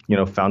think,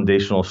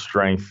 foundational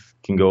strength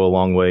can go a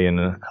long way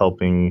in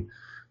helping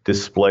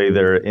display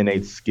their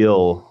innate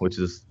skill, which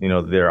is,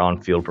 their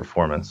on-field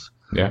performance.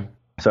 Yeah.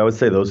 So I would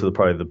say those are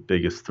probably the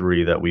biggest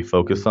three that we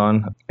focus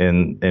on,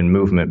 and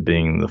movement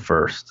being the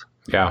first.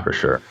 Yeah. For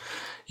sure.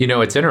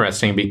 It's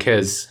interesting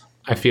because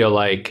I feel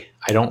like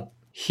I don't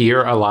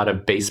hear a lot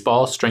of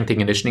baseball strength and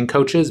conditioning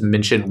coaches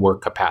mention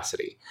work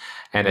capacity.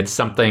 And it's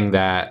something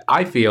that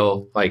I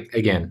feel like,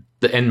 again,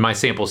 and my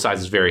sample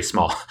size is very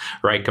small,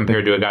 right,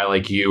 compared to a guy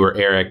like you or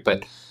Eric.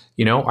 But,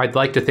 I'd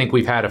like to think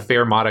we've had a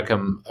fair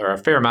modicum or a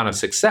fair amount of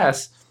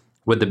success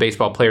with the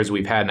baseball players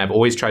we've had. And I've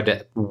always tried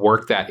to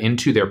work that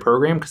into their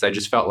program because I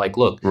just felt like,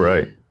 look,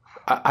 right,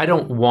 I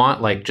don't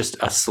want like just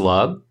a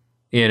slug,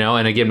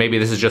 and again, maybe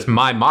this is just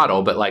my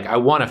model, but like I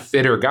want a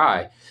fitter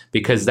guy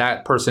because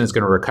that person is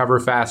going to recover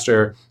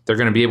faster. They're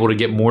going to be able to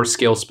get more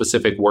skill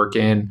specific work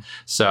in.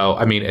 So,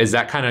 I mean, is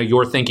that kind of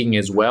your thinking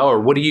as well?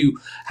 Or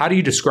how do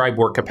you describe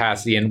work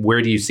capacity and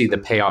where do you see the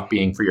payoff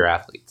being for your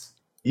athletes?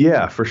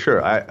 Yeah, for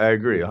sure. I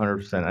agree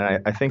 100%.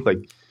 And I think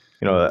like,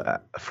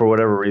 for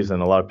whatever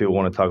reason, a lot of people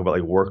want to talk about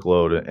like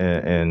workload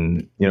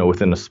and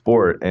within the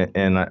sport.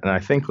 And I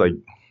think like,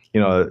 I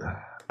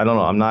don't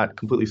know, I'm not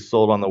completely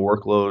sold on the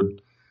workload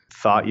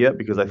thought yet,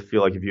 because I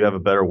feel like if you have a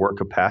better work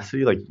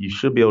capacity, like you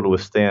should be able to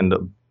withstand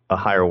a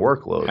higher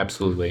workload.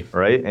 Absolutely.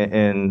 Right.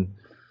 And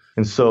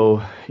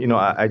so,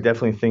 I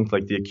definitely think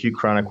like the acute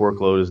chronic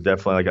workload is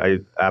definitely like,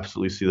 I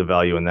absolutely see the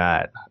value in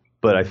that.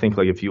 But I think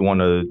like if you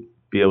want to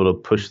be able to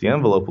push the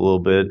envelope a little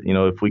bit,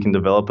 if we can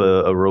develop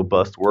a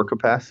robust work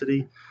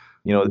capacity,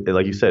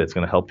 like you said, it's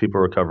going to help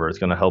people recover. It's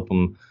going to help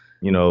them,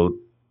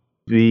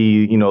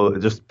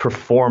 just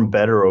perform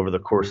better over the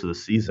course of the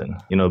season.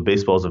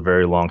 Baseball is a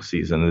very long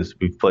season.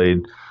 We've played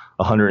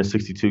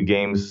 162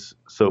 games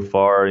so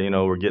far.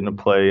 We're getting to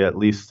play at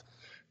least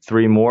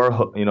 3 more.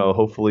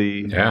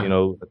 Hopefully,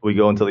 we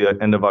go until the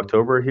end of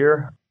October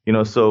here.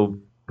 So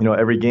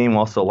every game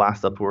also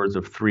lasts upwards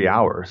of 3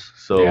 hours.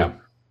 So. Yeah.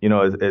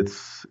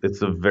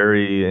 It's a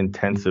very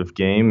intensive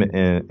game,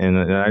 and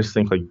I just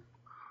think like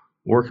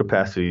work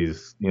capacity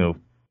is,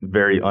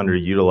 very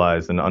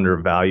underutilized and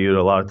undervalued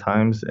a lot of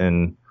times.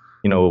 And,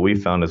 what we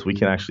found is we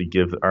can actually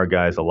give our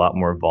guys a lot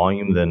more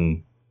volume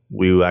than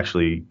we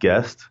actually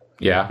guessed.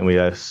 Yeah. And we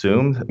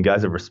assumed. And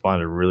guys have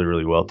responded really,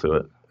 really well to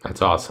it.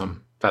 That's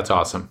awesome.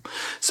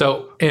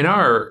 So in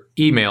our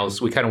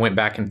emails, we kind of went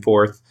back and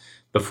forth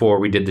before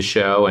we did the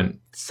show, and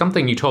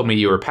something you told me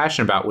you were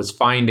passionate about was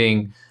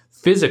finding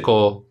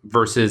physical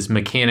versus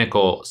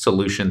mechanical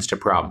solutions to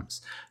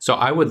problems. So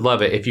I would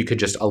love it if you could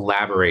just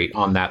elaborate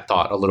on that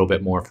thought a little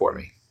bit more for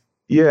me.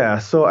 Yeah,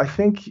 so I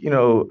think,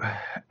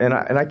 and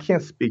I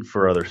can't speak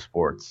for other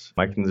sports.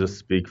 I can just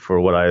speak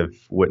for what I've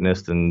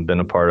witnessed and been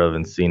a part of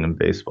and seen in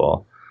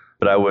baseball.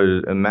 But I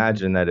would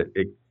imagine that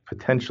it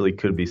potentially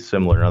could be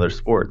similar in other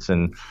sports.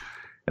 And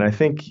I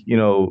think,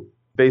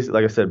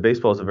 like I said,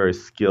 baseball is a very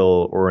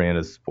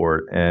skill-oriented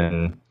sport,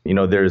 and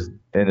there's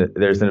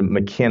a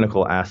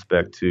mechanical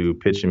aspect to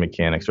pitching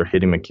mechanics or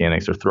hitting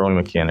mechanics or throwing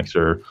mechanics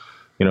or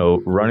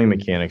running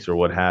mechanics or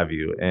what have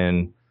you.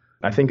 And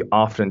I think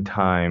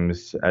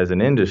oftentimes as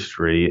an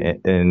industry,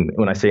 and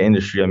when I say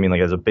industry, I mean like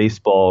as a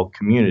baseball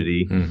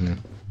community,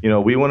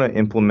 we want to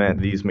implement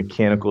these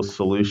mechanical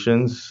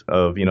solutions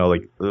of,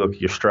 like, look,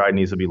 your stride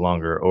needs to be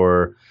longer,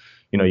 or,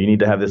 you need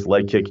to have this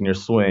leg kick in your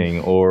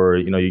swing, or,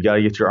 you got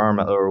to get your arm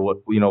out, or what,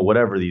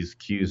 whatever these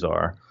cues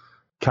are,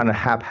 kind of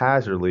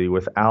haphazardly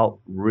without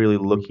really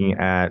looking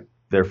at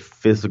their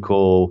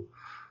physical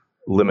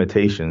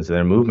limitations and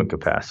their movement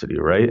capacity,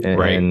 right?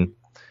 And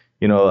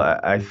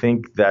I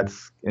think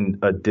that's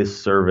a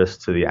disservice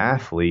to the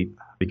athlete,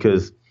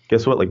 because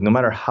guess what? Like, no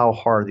matter how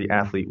hard the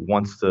athlete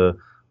wants to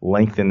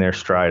lengthen their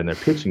stride and their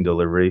pitching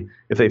delivery,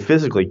 if they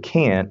physically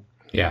can't,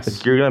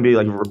 yes, you're going to be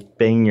like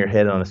banging your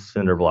head on a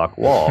cinder block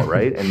wall,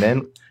 right? and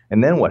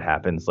then what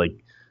happens? Like,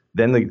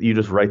 then you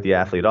just write the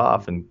athlete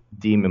off and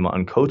deem him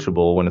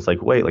uncoachable, when it's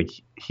like, wait, like,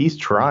 he's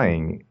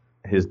trying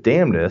his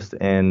damnedest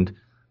and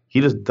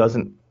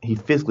he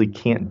physically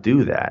can't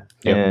do that.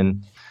 Yep.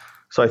 And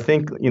so I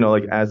think,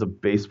 like, as a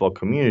baseball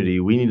community,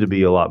 we need to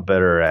be a lot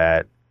better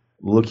at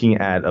looking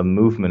at a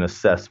movement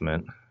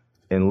assessment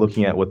and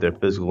looking at what their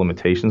physical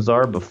limitations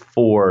are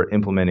before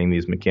implementing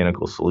these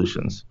mechanical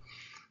solutions.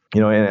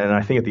 And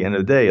I think at the end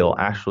of the day, it'll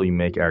actually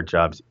make our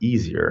jobs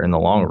easier in the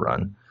long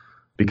run,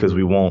 because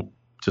we won't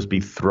just be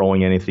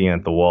throwing anything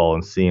at the wall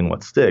and seeing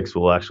what sticks.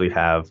 We'll actually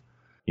have,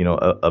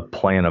 a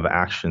plan of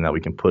action that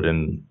we can put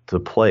into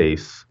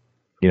place,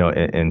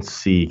 and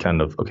see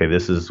kind of, okay,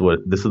 this is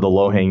the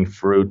low-hanging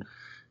fruit.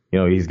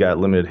 He's got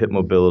limited hip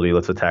mobility.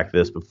 Let's attack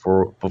this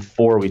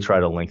before we try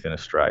to lengthen a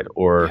stride.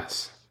 Or,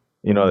 yes.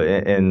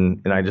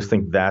 And I just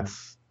think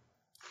that's,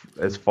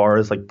 as far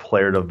as like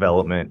player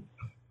development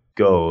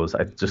goes,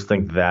 I just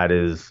think that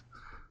is,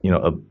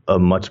 a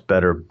much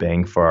better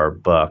bang for our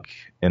buck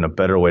and a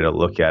better way to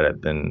look at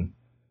it than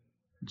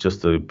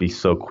just to be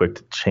so quick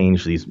to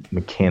change these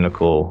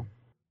mechanical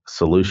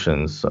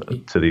solutions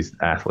to these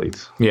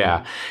athletes.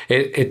 Yeah,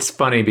 it's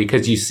funny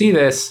because you see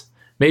this,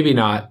 maybe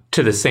not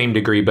to the same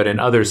degree, but in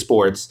other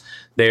sports,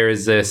 there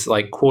is this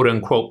like quote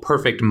unquote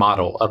perfect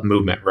model of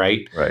movement,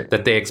 right? Right.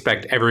 That they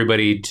expect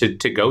everybody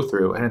to go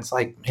through. And it's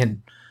like,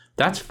 man,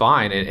 that's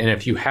fine. And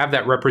if you have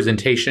that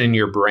representation in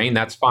your brain,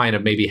 that's fine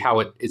of maybe how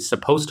it is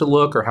supposed to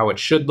look or how it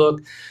should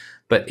look.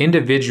 But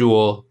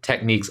individual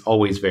techniques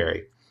always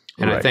vary.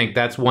 And right. I think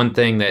that's one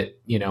thing that,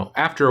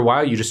 after a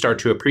while, you just start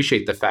to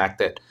appreciate the fact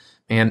that,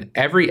 man,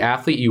 every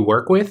athlete you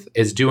work with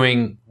is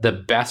doing the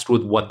best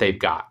with what they've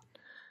got.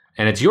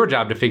 And it's your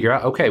job to figure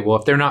out, okay, well,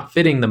 if they're not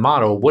fitting the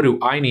model, what do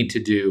I need to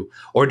do?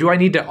 Or do I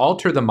need to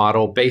alter the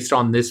model based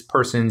on this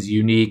person's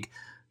unique,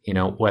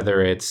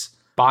 whether it's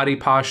body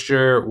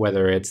posture,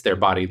 whether it's their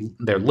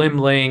limb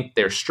length,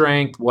 their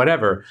strength,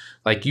 whatever.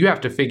 Like, you have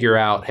to figure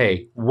out,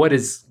 hey, what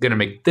is going to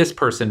make this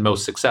person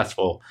most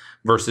successful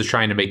versus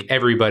trying to make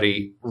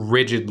everybody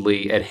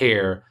rigidly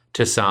adhere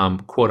to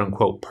some quote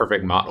unquote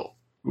perfect model.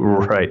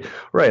 Right.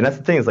 And that's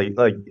the thing is like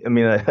I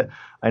mean,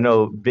 I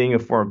know, being a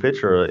former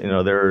pitcher,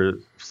 there are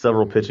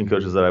several pitching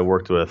coaches that I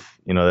worked with,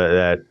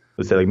 that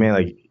would say like, man,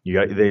 like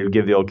they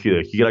give the old cue,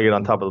 like, you got to get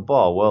on top of the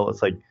ball. Well,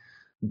 it's like,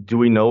 do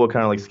we know what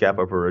kind of like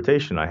scap upper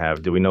rotation I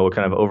have? Do we know what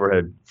kind of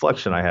overhead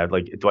flexion I have?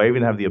 Like, do I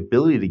even have the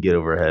ability to get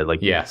overhead?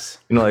 Like, yes.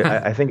 Like,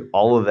 I think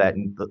all of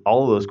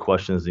those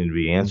questions need to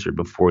be answered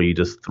before you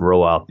just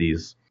throw out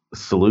these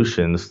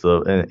solutions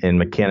and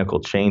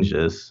mechanical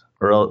changes.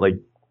 Or like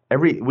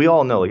we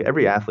all know, like,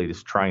 every athlete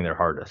is trying their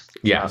hardest.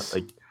 It's yes.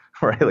 not, like,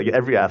 right. Like,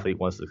 every athlete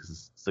wants to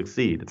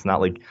succeed. It's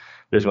not like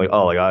there's like,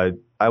 oh, like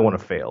I want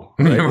to fail.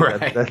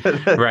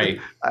 Right. Right.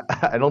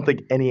 I don't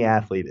think any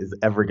athlete is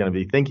ever going to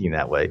be thinking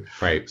that way.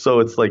 Right. So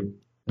it's like,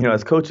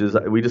 as coaches,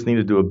 we just need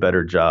to do a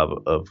better job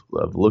of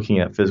looking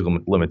at physical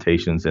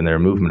limitations in their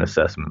movement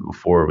assessment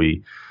before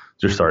we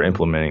just start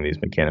implementing these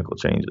mechanical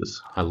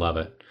changes. I love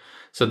it.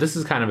 So this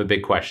is kind of a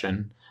big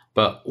question,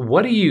 but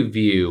what do you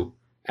view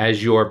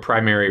as your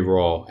primary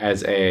role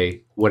as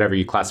whatever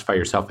you classify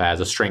yourself as,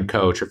 a strength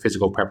coach or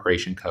physical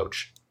preparation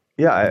coach?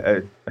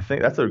 Yeah, I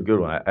think that's a good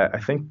one. I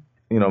think,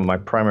 my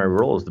primary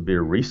role is to be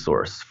a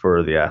resource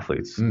for the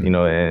athletes,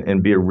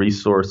 and be a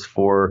resource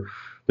for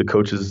the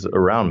coaches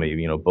around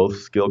me, both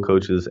skill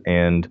coaches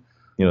and,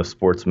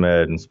 sports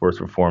med and sports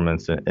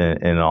performance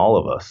and all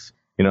of us.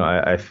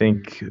 I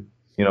think,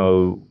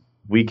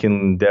 we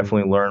can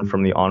definitely learn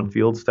from the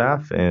on-field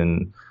staff,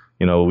 and,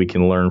 we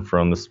can learn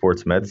from the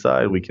sports med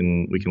side. We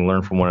can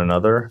learn from one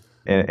another,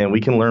 and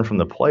we can learn from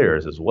the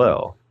players as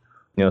well.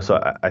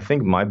 So I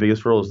think my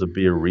biggest role is to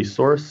be a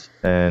resource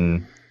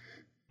and,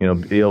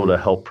 be able to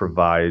help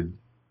provide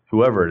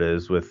whoever it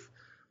is with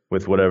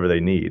whatever they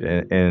need.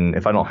 And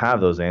if I don't have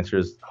those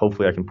answers,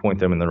 hopefully I can point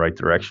them in the right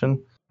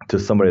direction to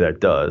somebody that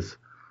does.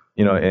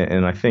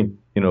 And I think,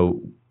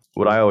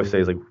 what I always say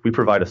is, like, we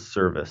provide a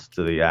service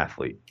to the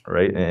athlete,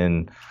 right?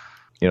 And,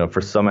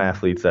 for some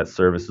athletes, that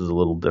service is a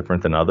little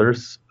different than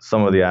others.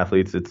 Some of the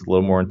athletes, it's a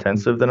little more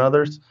intensive than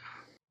others.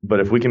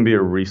 But if we can be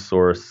a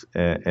resource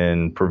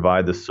and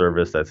provide the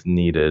service that's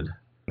needed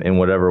in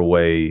whatever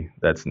way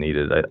that's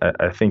needed,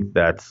 I think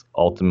that's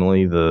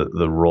ultimately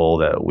the role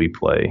that we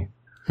play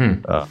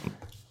in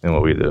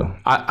what we do.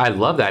 I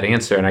love that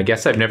answer. And I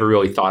guess I've never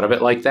really thought of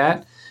it like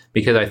that,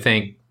 because I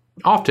think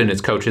often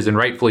as coaches, and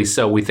rightfully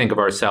so, we think of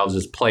ourselves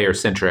as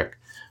player-centric,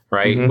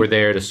 right? Mm-hmm. We're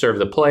there to serve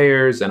the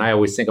players. And I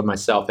always think of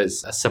myself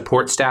as a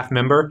support staff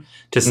member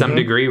to some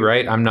degree,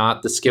 right? I'm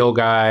not the skill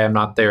guy. I'm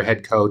not their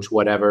head coach,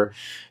 whatever.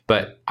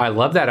 But I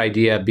love that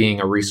idea of being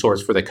a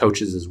resource for the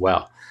coaches as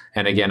well.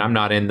 And again, I'm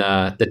not in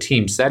the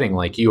team setting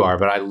like you are,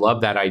 but I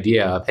love that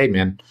idea of, hey,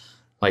 man,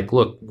 like,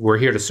 look, we're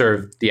here to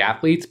serve the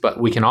athletes,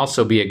 but we can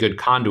also be a good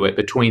conduit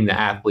between the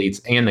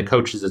athletes and the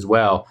coaches as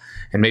well,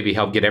 and maybe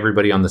help get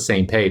everybody on the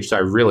same page. So I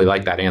really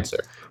like that answer.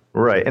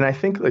 Right. And I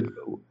think, like,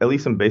 at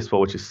least in baseball,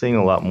 what you're seeing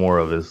a lot more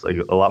of is like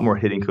a lot more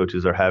hitting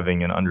coaches are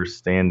having an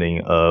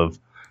understanding of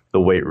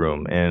the weight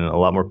room, and a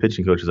lot more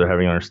pitching coaches are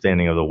having an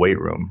understanding of the weight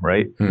room.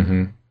 Right.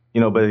 Mm-hmm.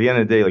 But at the end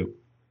of the day, like,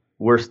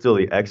 we're still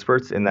the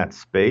experts in that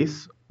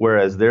space,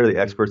 whereas they're the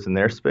experts in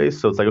their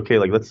space. So it's like, okay,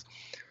 like, let's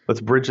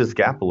bridge this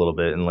gap a little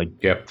bit and, like,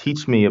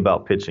 teach me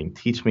about pitching,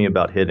 teach me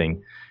about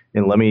hitting,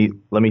 and let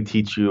me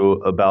teach you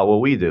about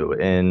what we do.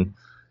 And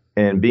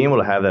being able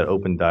to have that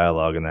open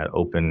dialogue and that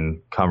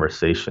open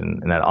conversation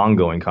and that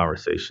ongoing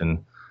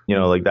conversation,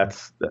 like,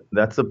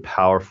 that's a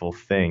powerful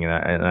thing.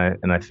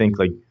 And I think,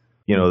 like,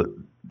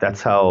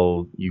 that's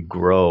how you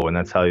grow, and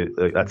that's how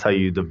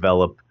you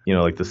develop,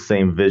 like, the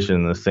same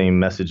vision, the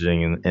same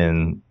messaging,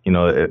 and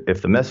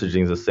if the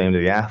messaging is the same to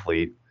the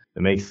athlete,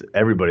 it makes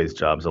everybody's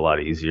jobs a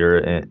lot easier,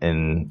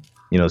 and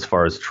as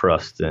far as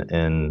trust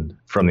and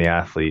from the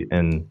athlete,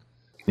 and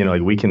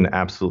like, we can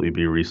absolutely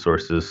be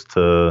resources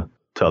to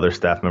other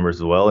staff members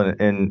as well,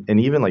 and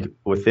even, like,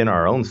 within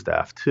our own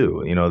staff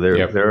too.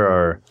 There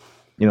are,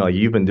 like,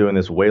 you've been doing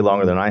this way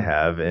longer than I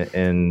have,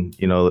 and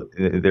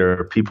there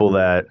are people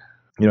that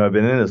have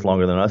been in this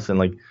longer than us, and,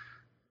 like,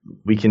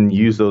 we can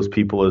use those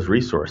people as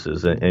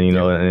resources, and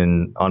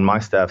and on my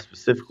staff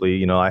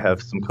specifically, I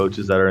have some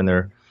coaches that are in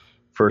their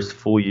first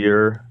full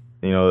year,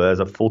 as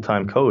a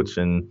full-time coach,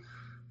 and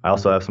I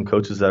also have some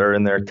coaches that are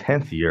in their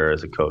 10th year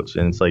as a coach,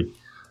 and it's like,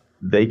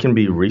 they can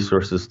be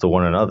resources to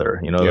one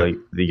another. Like,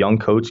 the young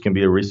coach can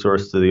be a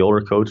resource to the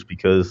older coach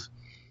because,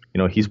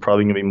 he's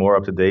probably going to be more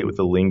up to date with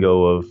the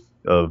lingo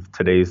of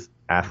today's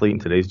athlete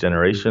and today's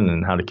generation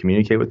and how to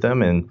communicate with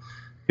them. And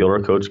the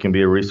older coach can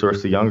be a resource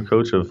to the younger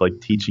coach of,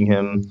 like, teaching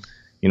him,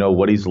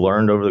 what he's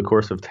learned over the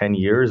course of 10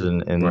 years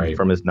and Right.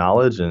 from his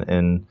knowledge.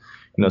 And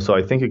so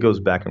I think it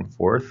goes back and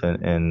forth,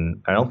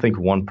 and I don't think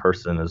one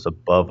person is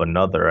above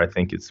another. I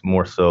think it's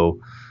more so,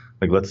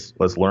 like,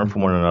 let's learn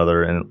from one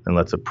another, and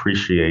let's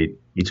appreciate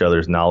each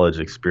other's knowledge,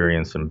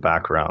 experience, and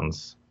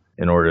backgrounds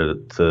in order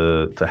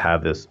to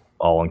have this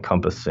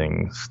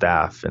all-encompassing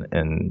staff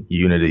and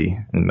unity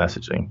and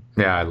messaging.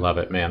 Yeah, I love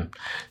it, man.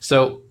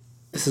 So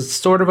this is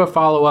sort of a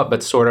follow-up,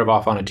 but sort of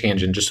off on a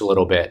tangent just a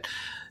little bit.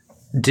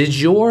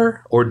 Does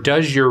your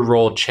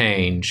role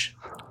change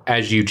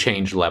as you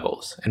change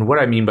levels? And what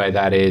I mean by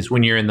that is,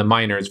 when you're in the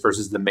minors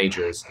versus the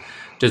majors,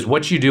 does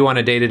what you do on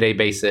a day-to-day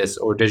basis,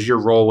 or does your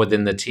role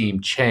within the team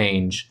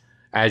change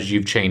as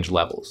you've changed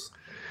levels?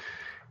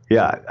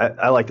 Yeah,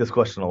 I like this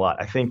question a lot.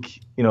 I think,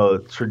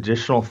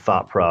 traditional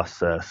thought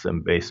process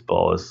in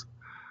baseball is,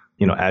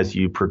 as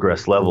you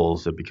progress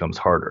levels, it becomes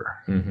harder,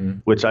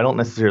 which I don't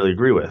necessarily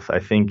agree with. I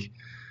think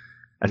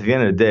at the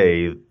end of the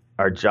day,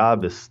 our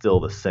job is still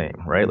the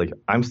same, right? Like,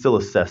 I'm still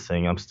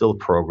assessing, I'm still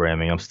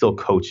programming, I'm still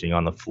coaching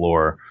on the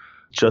floor,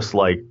 just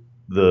like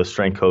the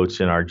strength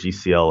coach in our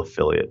GCL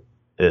affiliate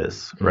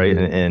is,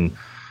 right?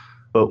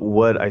 But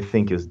what I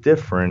think is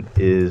different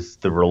is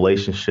the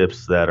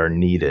relationships that are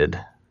needed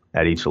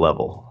at each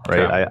level,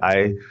 right?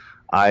 Okay.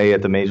 I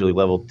at the major league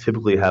level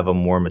typically have a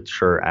more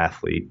mature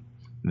athlete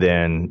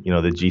than,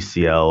 the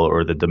GCL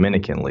or the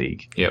Dominican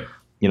League. Yep.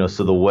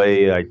 So the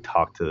way I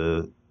talk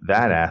to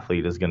that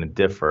athlete is going to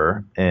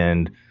differ,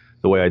 and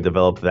the way I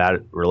develop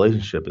that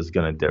relationship is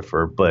going to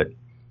differ, but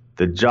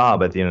the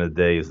job at the end of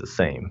the day is the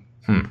same.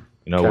 Okay.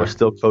 We're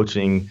still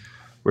coaching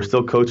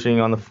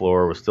on the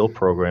floor, we're still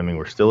programming,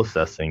 we're still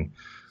assessing,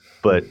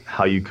 but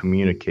how you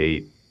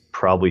communicate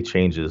probably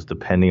changes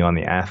depending on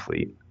the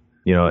athlete,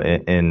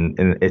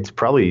 and it's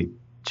probably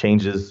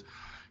changes,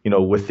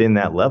 within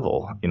that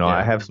level.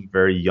 I have some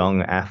very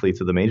young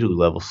athletes at the major league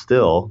level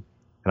still,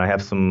 and I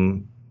have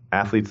some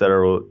athletes that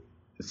are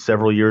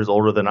several years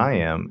older than I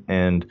am,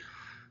 and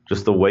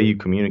just the way you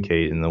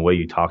communicate and the way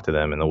you talk to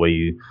them and the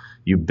way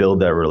you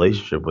build that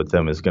relationship with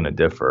them is going to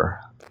differ.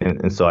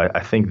 And so I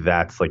think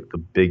that's, like, the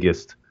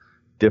biggest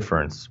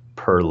difference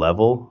per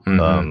level.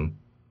 And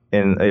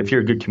if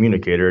you're a good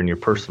communicator and you're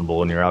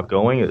personable and you're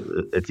outgoing,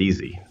 it's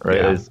easy, right?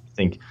 Yeah. I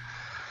think,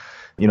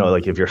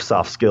 like, if your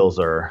soft skills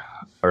are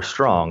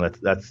strong,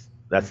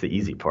 that's the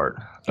easy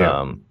part.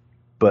 Yeah.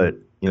 But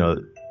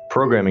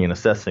programming and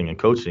assessing and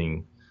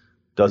coaching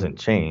doesn't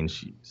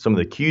change. Some of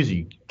the cues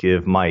you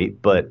give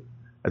might, but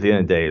at the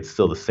end of the day, it's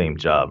still the same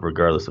job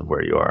regardless of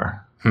where you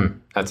are.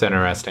 That's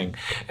interesting.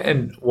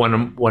 And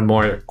one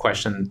more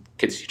question,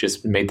 because you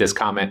just made this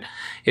comment.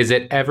 Is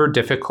it ever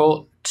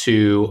difficult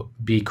to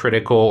be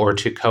critical or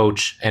to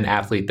coach an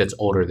athlete that's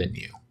older than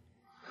you?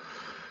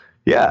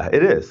 Yeah,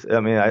 it is. I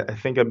mean, I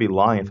think I'd be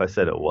lying if I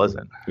said it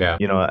wasn't. Yeah.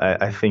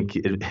 I think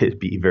it'd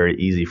be very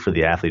easy for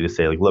the athlete to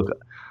say, like, look,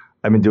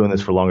 I've been doing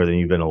this for longer than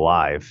you've been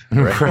alive.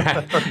 Right?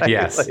 Right.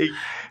 Yes.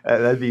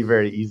 That'd be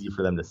very easy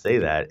for them to say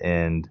that.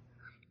 And,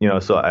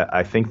 so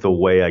I think the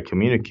way I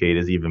communicate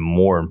is even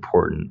more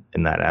important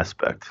in that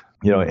aspect.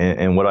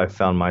 And what I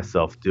found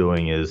myself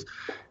doing is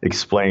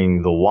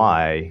explaining the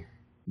why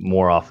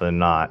more often than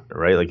not,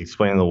 right? Like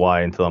explaining the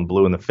why until I'm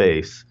blue in the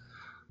face,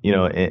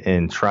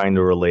 and trying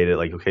to relate it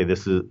like, okay,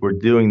 we're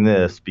doing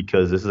this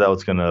because this is how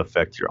it's going to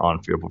affect your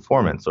on-field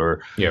performance.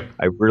 Or Yep.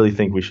 I really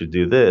think we should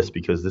do this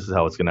because this is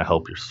how it's going to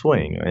help your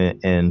swing.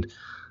 And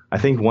I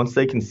think once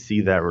they can see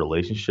that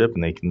relationship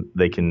and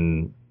they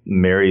can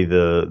marry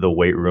the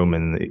weight room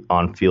and the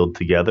on-field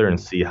together and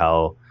see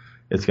how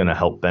it's going to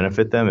help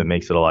benefit them, it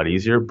makes it a lot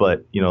easier.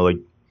 But, like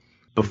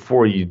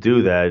before you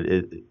do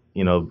that,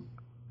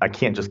 I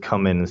can't just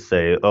come in and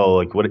say, oh,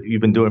 like what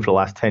you've been doing for the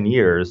last 10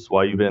 years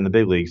while you've been in the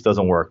big leagues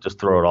doesn't work. Just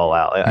throw it all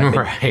out. I think,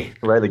 Right.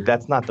 right. Like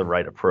that's not the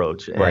right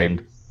approach. Right.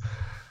 And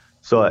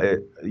so,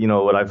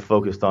 what I've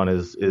focused on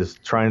is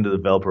trying to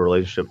develop a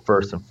relationship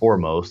first and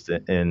foremost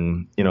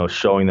and,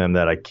 showing them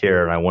that I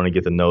care and I want to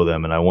get to know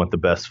them and I want the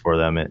best for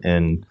them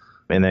and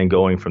then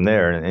going from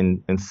there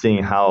and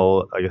seeing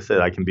how, like I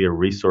said, I can be a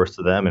resource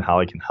to them and how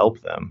I can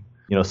help them.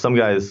 Some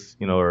guys,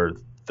 are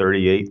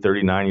 38,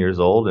 39 years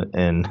old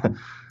and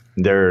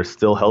they're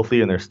still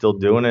healthy and they're still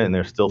doing it and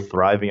they're still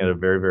thriving at a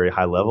very, very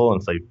high level. And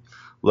it's like,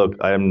 look,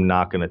 I'm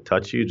not going to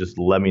touch you. Just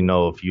let me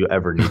know if you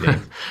ever need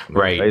anything.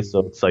 Right. Okay? So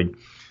it's like,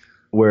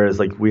 whereas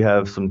like we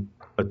have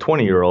a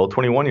 20-year-old,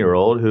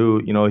 21-year-old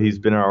who, he's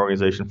been in our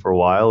organization for a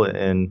while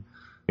and,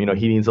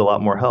 he needs a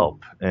lot more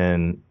help.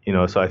 And,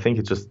 so I think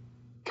it's just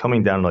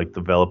coming down to like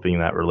developing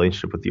that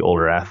relationship with the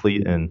older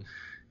athlete and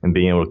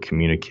being able to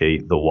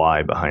communicate the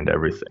why behind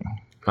everything.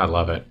 I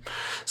love it.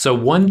 So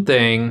one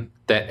thing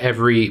that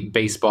every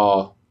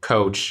baseball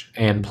coach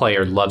and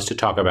player loves to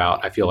talk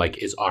about, I feel like,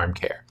 is arm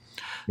care.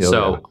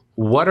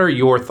 What are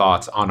your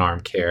thoughts on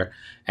arm care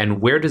and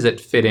where does it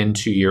fit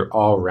into your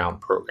all-around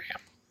program?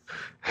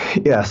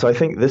 Yeah, so I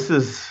think this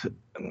is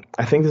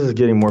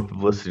getting more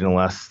publicity in the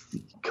last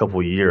couple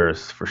of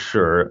years for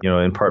sure,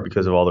 in part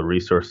because of all the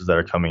resources that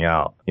are coming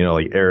out.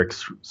 Like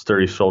Eric's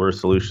Sturdy Shoulder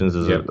Solutions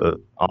is an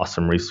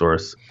awesome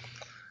resource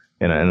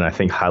and I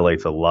think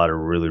highlights a lot of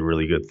really,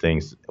 really good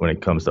things when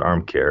it comes to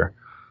arm care.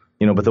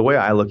 But the way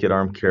I look at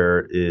arm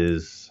care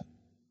is,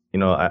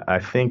 I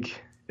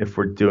think if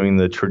we're doing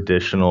the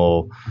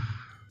traditional,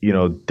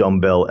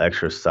 dumbbell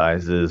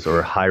exercises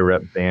or high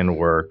rep band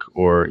work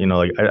or,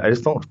 I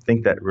just don't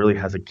think that really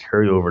has a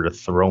carryover to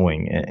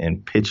throwing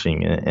and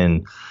pitching.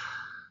 And,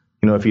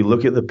 if you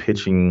look at the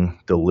pitching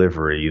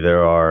delivery,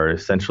 there are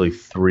essentially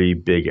three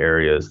big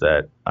areas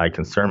that I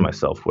concern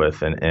myself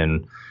with.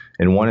 And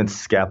one, it's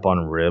scap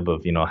on rib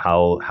of,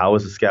 how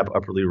is the scap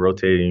upwardly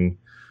rotating,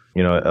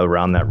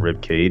 around that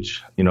rib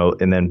cage,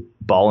 and then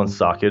ball and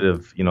socket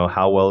of,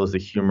 how well is the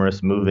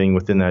humerus moving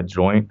within that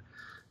joint,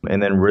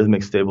 and then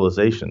rhythmic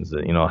stabilizations,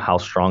 how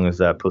strong is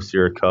that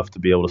posterior cuff to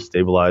be able to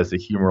stabilize the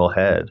humeral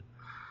head,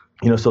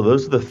 so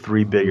those are the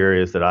three big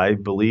areas that I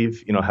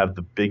believe, have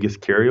the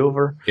biggest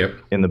carryover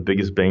and the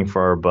biggest bang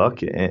for our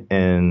buck.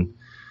 And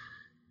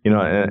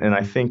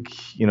I think,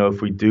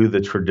 if we do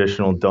the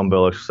traditional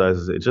dumbbell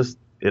exercises,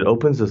 it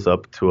opens us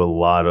up to a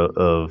lot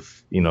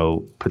of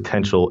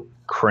potential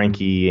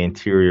cranky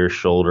anterior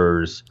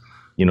shoulders,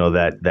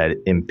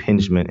 that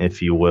impingement,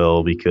 if you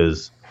will,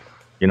 because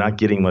you're not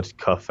getting much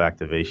cuff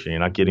activation.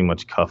 You're not getting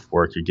much cuff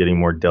work. You're getting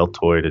more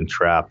deltoid and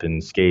trap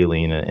and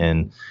scaling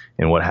and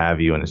what have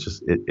you. And it's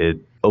just, it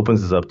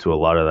opens us up to a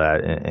lot of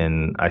that.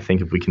 And I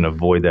think if we can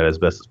avoid that as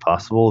best as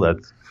possible,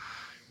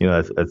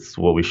 that's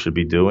what we should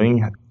be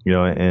doing,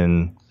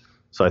 and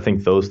so I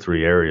think those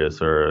three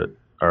areas are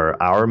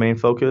our main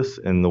focus.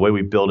 And the way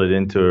we build it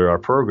into our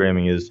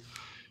programming is,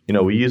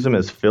 we use them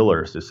as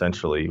fillers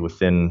essentially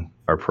within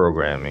our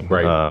programming.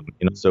 Right.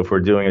 So if we're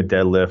doing a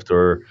deadlift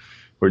or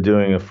we're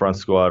doing a front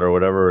squat or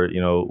whatever,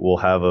 we'll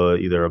have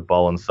either a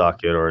ball and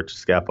socket or a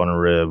scap on a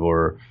rib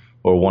or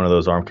one of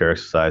those arm care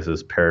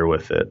exercises paired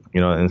with it.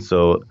 And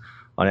so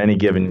on any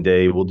given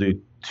day, we'll do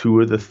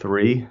two of the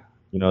three.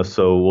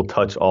 So we'll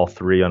touch all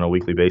three on a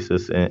weekly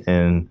basis.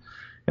 And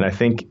I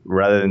think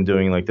rather than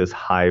doing like this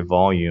high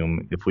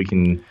volume, if we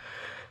can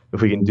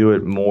do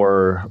it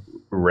more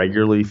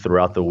regularly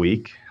throughout the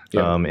week,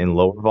 in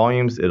lower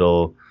volumes,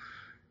 it'll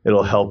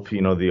help,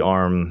 the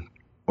arm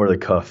or the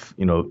cuff,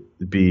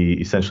 be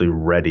essentially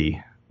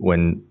ready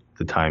when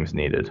the time's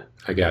needed.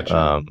 I got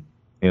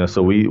you.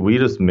 So we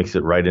just mix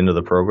it right into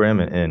the program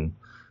and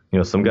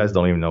some guys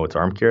don't even know it's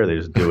arm care. They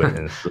just do it.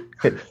 And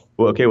it's,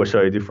 well, okay, what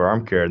should I do for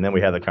arm care? And then we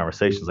have the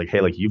conversations like,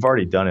 hey, like you've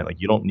already done it. Like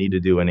you don't need to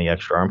do any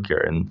extra arm care.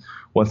 And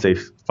once they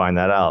find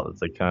that out,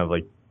 it's like kind of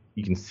like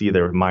you can see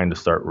their mind to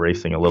start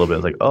racing a little bit.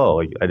 It's like, oh,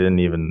 like, I didn't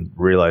even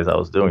realize I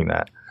was doing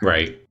that.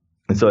 Right.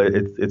 And so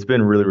it's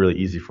been really, really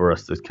easy for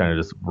us to kind of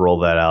just roll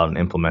that out and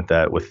implement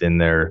that within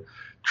their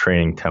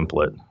training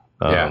template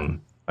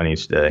on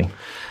each day.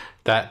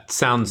 That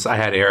sounds, I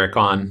had Eric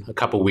on a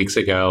couple weeks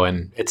ago,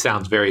 and it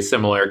sounds very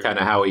similar, kind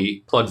of how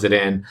he plugs it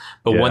in.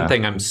 But one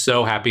thing I'm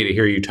so happy to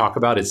hear you talk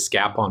about is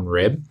scap on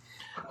rib.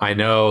 I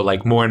know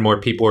like more and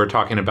more people are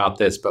talking about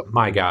this, but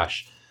my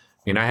gosh,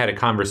 I mean, I had a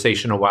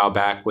conversation a while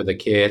back with a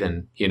kid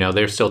and,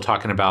 they're still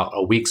talking about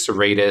a week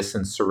serratus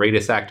and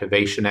serratus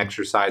activation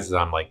exercises.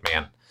 I'm like,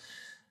 man,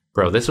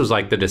 bro, this was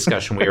like the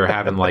discussion we were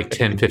having like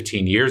 10,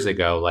 15 years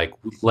ago. Like,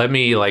 let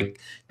me like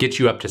get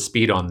you up to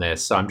speed on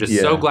this. So I'm just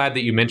so glad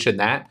that you mentioned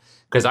that,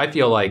 because I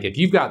feel like if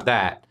you've got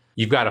that,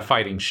 you've got a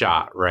fighting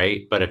shot,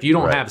 right? But if you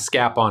don't have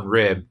scap on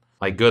rib,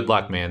 like good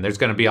luck, man. There's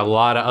going to be a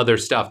lot of other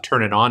stuff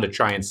turning on to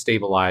try and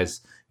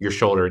stabilize your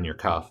shoulder and your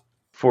cuff.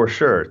 For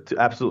sure.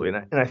 Absolutely.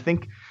 And I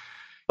think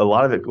a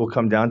lot of it will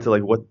come down to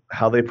like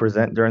how they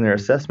present during their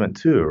assessment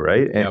too,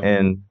 right?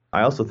 And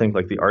I also think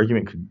like the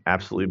argument could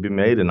absolutely be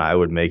made, and I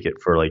would make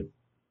it for like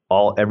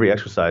every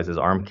exercise is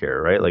arm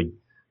care, right? Like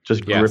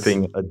just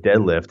gripping a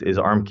deadlift is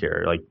arm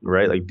care, like,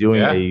 right? Like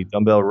doing a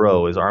dumbbell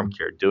row is arm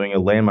care. Doing a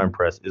landmine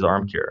press is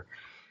arm care.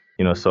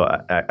 So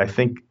I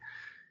think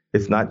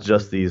it's not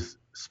just these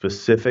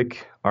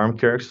specific arm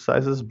care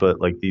exercises, but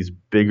like these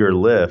bigger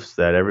lifts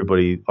that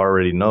everybody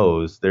already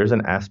knows, there's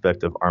an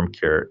aspect of arm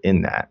care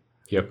in that.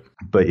 Yep.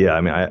 But yeah,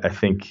 I mean, I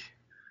think,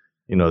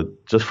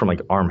 just from like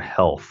arm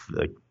health,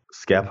 like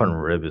scap on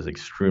rib is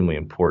extremely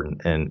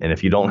important. And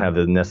if you don't have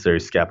the necessary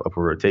scap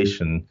upper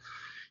rotation,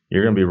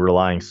 you're going to be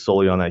relying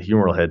solely on that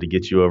humeral head to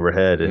get you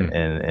overhead.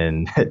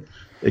 And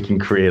it can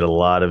create a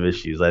lot of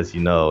issues, as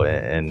you know.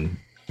 And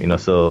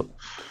so,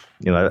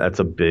 that's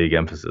a big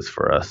emphasis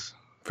for us.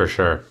 For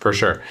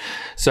sure.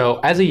 So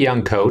as a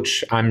young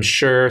coach, I'm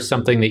sure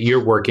something that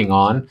you're working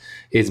on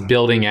is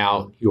building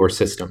out your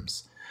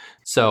systems.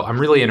 So I'm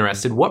really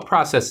interested, what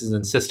processes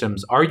and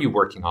systems are you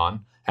working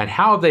on, and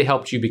how have they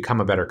helped you become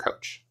a better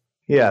coach?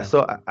 Yeah,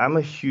 so I'm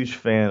a huge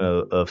fan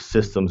of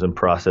systems and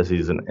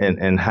processes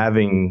and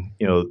having,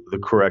 the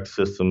correct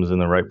systems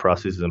and the right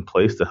processes in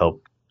place to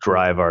help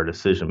drive our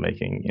decision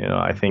making.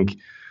 I think,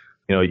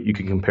 you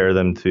can compare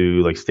them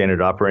to like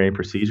standard operating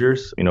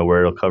procedures,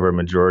 where it'll cover a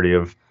majority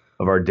of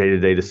our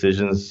day-to-day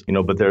decisions,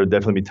 but there will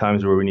definitely be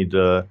times where we need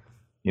to,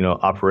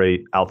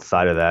 operate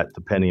outside of that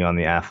depending on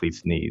the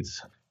athlete's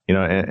needs.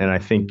 And I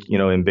think,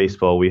 in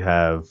baseball, we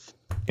have,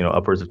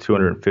 upwards of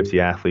 250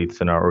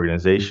 athletes in our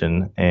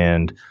organization.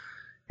 And,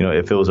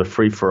 if it was a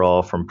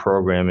free-for-all from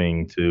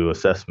programming to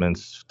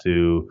assessments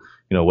to,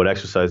 what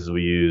exercises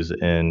we use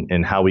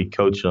and how we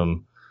coach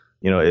them,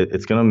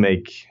 it's going to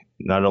make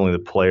not only the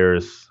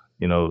players,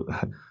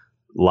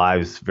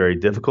 lives very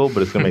difficult,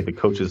 but it's going to make the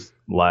coaches'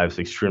 lives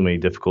extremely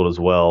difficult as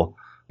well,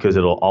 because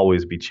it'll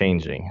always be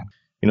changing.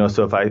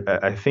 So if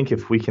I think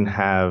if we can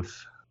have,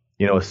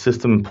 a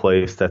system in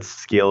place that's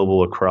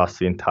scalable across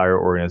the entire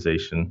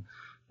organization,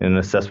 and an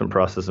assessment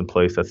process in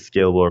place that's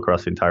scalable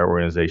across the entire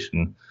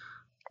organization,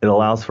 it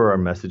allows for our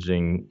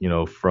messaging,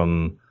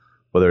 from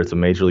whether it's a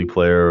major league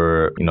player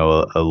or,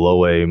 a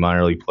low A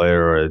minor league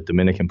player or a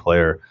Dominican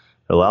player,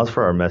 it allows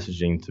for our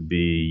messaging to be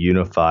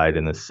unified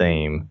and the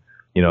same,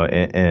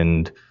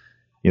 and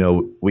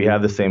we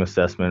have the same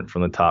assessment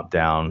from the top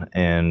down,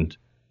 and,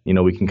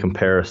 we can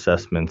compare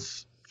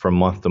assessments from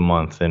month to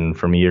month and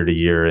from year to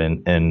year.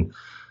 And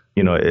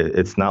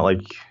it's not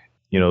like,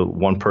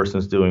 one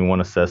person's doing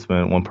one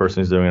assessment, one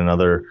person's doing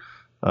another.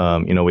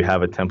 We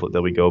have a template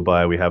that we go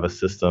by. We have a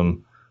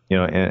system,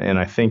 and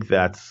I think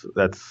that's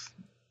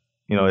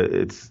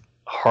it's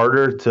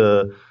harder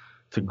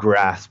to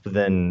grasp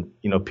than,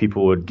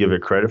 people would give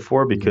it credit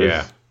for,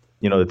 because,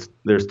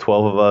 there's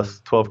 12 of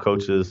us, 12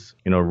 coaches,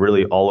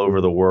 really all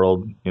over the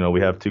world.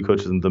 We have 2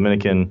 coaches in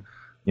Dominican,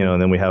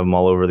 and then we have them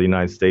all over the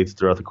United States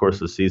throughout the course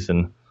of the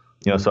season.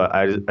 So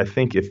I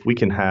think if we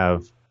can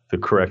have the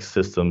correct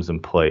systems in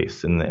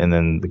place and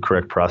then the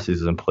correct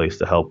processes in place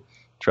to help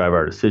drive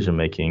our decision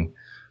making,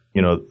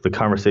 the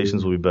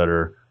conversations will be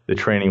better, the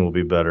training will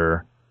be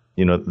better,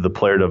 the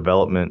player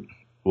development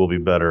will be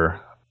better,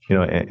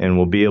 and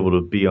we'll be able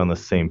to be on the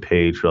same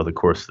page throughout the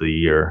course of the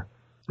year,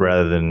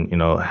 rather than,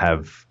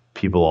 have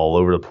people all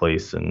over the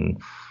place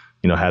and,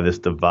 have this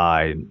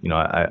divide.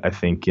 I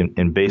think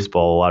in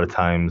baseball, a lot of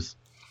times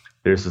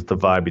there's this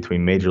divide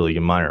between major league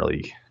and minor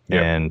league.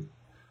 Yep. And,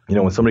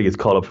 when somebody gets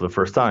called up for the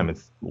first time,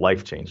 it's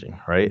life-changing,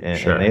 right? And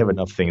they have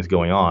enough things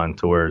going on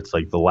to where it's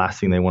like the last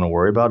thing they want to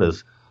worry about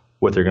is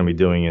what they're going to be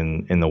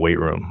doing in the weight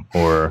room,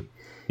 or,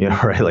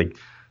 right? Like,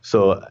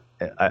 so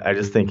I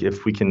just think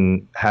if we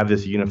can have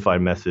this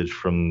unified message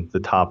from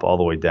the top all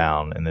the way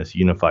down, and this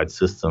unified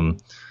system,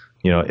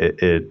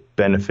 it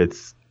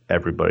benefits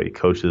everybody,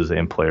 coaches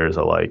and players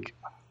alike.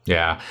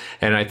 Yeah.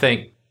 And I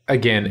think,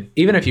 again,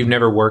 even if you've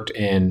never worked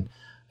in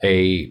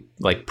a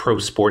like pro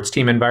sports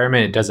team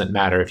environment, it doesn't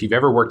matter. If you've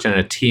ever worked in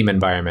a team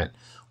environment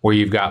where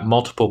you've got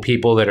multiple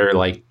people that are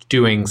like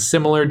doing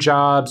similar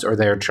jobs, or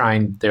they're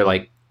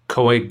like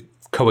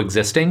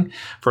coexisting,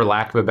 for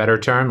lack of a better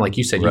term, like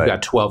you said, you've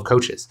got 12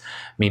 coaches.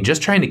 I mean,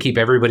 just trying to keep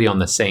everybody on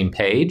the same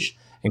page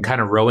and kind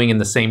of rowing in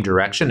the same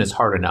direction is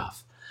hard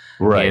enough.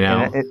 Right.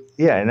 And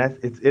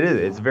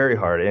it's very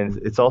hard. And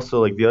it's also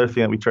like the other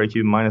thing that we try to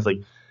keep in mind is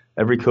like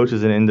every coach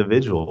is an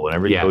individual, and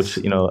every coach,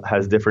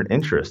 has different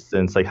interests.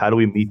 And it's like, how do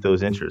we meet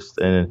those interests?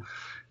 And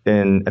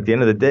And at the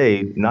end of the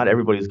day, not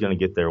everybody's going to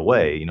get their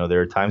way.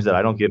 There are times that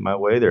I don't get my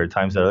way. There are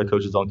times that other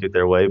coaches don't get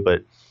their way.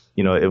 But,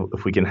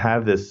 if we can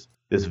have this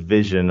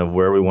vision of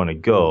where we want to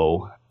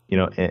go,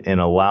 and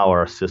allow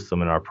our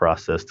system and our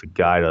process to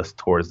guide us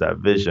towards that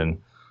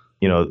vision,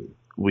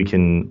 we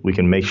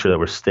can make sure that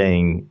we're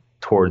staying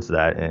towards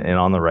that and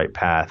on the right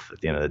path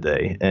at the end of the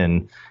day,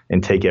 and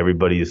take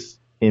everybody's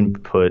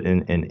input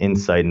and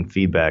insight and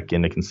feedback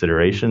into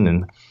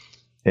consideration,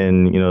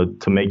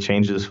 and to make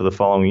changes for the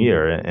following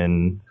year.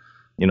 And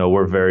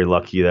we're very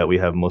lucky that we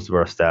have most of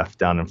our staff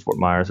down in Fort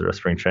Myers at our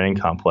spring training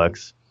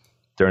complex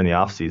during the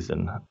off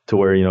season, to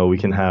where we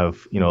can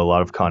have a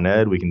lot of Con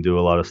Ed, we can do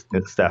a lot of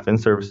staff in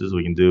services,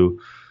 we can do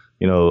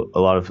a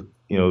lot of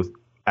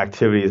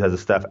activities as a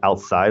staff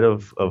outside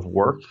of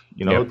work,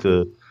 Yep.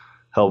 to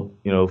help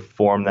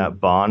form that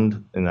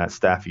bond and that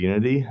staff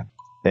unity.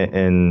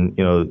 And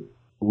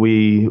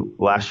we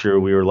last year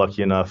we were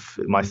lucky enough,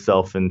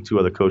 myself and two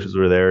other coaches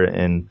were there,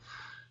 and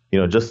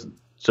just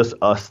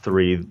us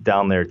three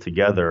down there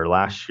together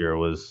last year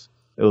was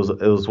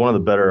one of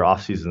the better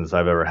off seasons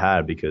I've ever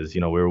had, because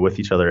we were with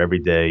each other every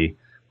day.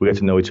 We got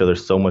to know each other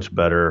so much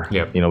better.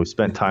 Yep. We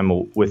spent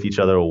time with each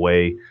other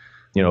away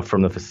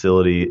from the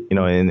facility.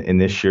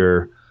 And this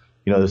year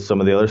some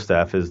of the other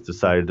staff has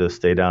decided to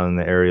stay down in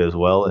the area as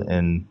well,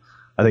 and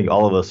I think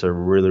all of us are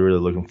really, really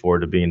looking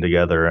forward to being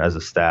together as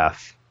a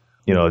staff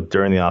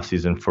during the off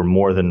season for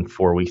more than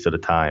 4 weeks at a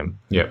time.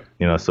 Yep.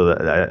 So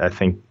that I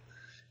think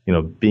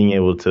being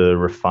able to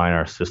refine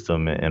our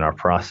system and our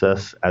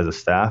process as a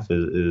staff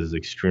is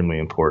extremely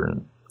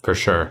important. For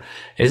sure.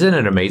 Isn't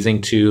it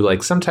amazing too?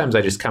 Like, sometimes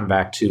I just come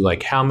back to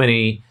like how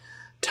many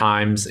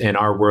times in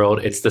our world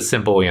it's the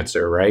simple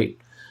answer, right?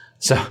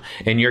 So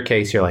in your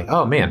case, you're like,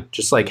 oh man,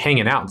 just like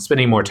hanging out and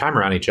spending more time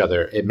around each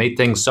other, it made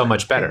things so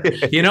much better.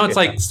 It's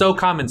like so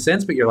common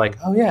sense, but you're like,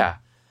 oh yeah.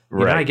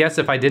 Right. I guess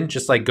if I didn't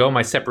just like go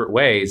my separate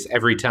ways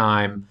every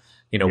time,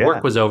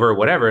 work was over or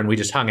whatever, and we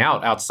just hung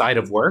out outside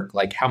of work,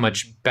 like how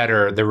much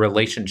better the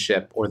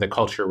relationship or the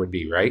culture would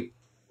be, right?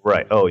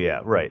 Right. Oh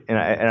yeah. Right. And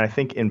I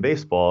think in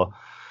baseball,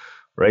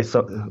 right,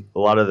 so a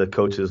lot of the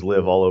coaches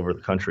live all over the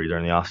country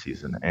during the off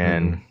season,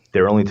 and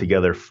they're only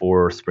together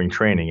for spring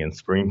training, and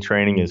spring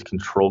training is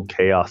controlled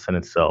chaos in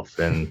itself.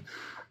 And,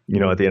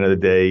 at the end of the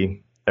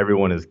day,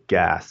 everyone is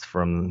gassed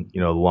from,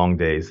 long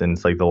days. And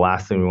it's like the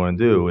last thing we want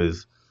to do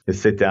is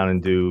sit down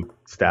and do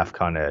staff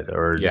Con Ed,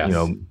 or, Yes.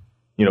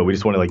 we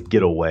just want to like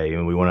get away,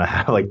 and we want to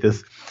have like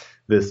this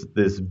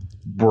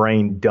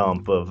brain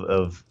dump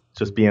of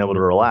just being able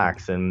to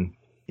relax. And,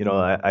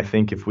 I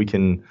think if we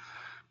can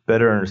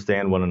better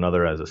understand one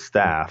another as a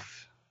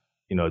staff,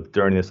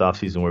 during this off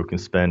season where we can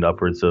spend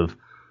upwards of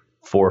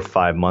 4 or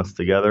 5 months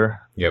together,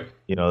 Yep.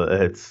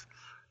 it's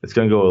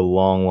going to go a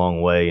long,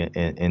 long way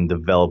in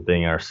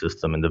developing our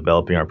system and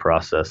developing our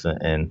process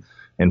and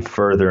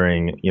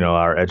furthering,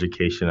 our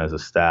education as a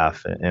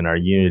staff and our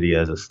unity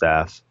as a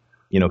staff,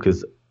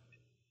 because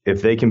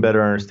if they can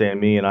better understand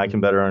me and I can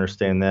better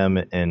understand them,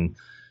 and,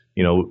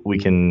 we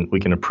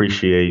can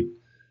appreciate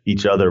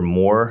each other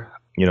more,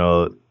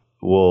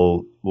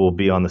 we'll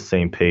be on the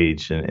same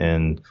page,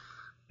 and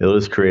it'll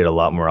just create a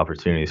lot more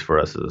opportunities for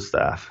us as a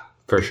staff.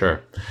 For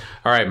sure.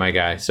 All right, my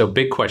guy. So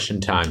big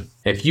question time.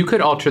 If you could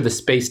alter the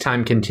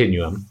space-time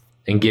continuum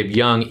and give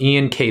young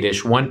Ian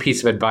Kadish one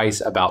piece of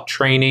advice about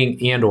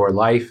training and or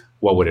life,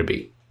 what would it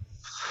be?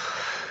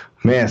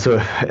 Man, so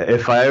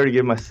if I were to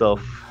give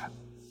myself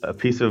a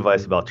piece of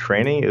advice about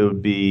training, it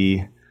would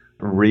be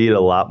read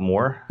a lot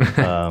more.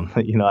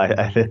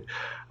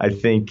 I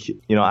think,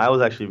 I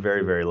was actually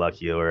very, very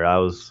lucky, where I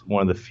was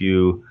one of the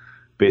few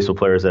baseball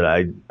players that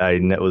I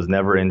was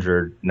never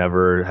injured,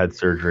 never had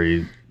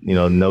surgery,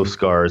 no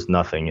scars,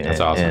 nothing. That's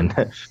awesome.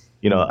 And,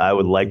 I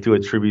would like to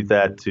attribute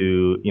that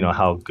to,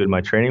 how good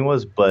my training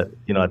was. But,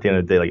 at the end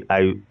of the day, like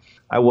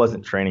I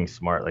wasn't training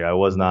smart. Like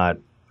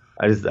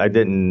I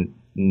didn't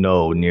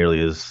know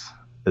nearly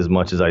as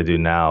much as I do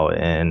now.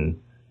 And,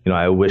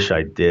 I wish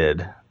I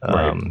did,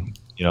 Right.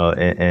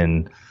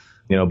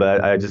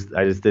 But I just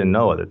didn't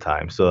know at the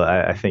time. So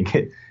I think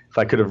if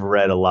I could have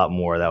read a lot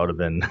more, that would have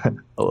been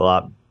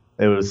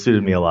it would have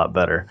suited me a lot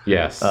better.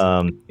 Yes.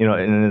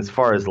 And as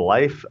far as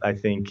life, I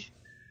think,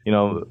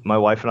 my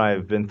wife and I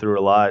have been through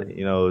a lot,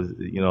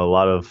 a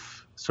lot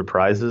of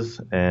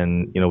surprises,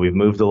 and, we've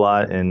moved a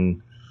lot,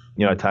 and,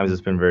 at times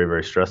it's been very,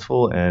 very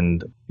stressful.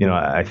 And,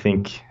 I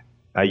think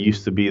I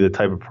used to be the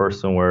type of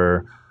person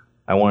where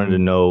I wanted to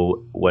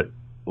know what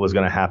was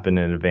going to happen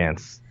in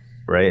advance.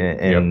 Right.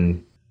 And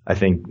Yep. I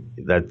think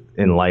that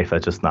in life,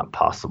 that's just not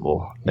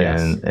possible.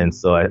 Yes. And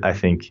so I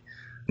think,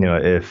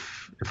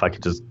 if I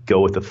could just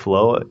go with the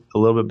flow a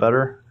little bit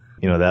better,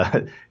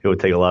 that it would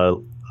take a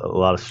lot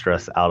of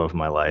stress out of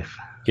my life.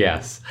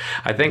 Yes.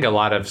 I think a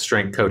lot of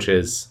strength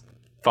coaches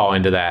fall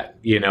into that.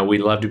 We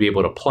love to be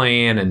able to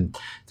plan and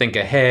think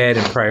ahead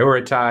and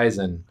prioritize.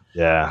 And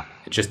Yeah.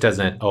 It just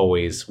doesn't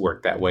always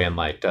work that way in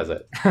life, does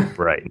it?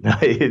 Right.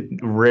 It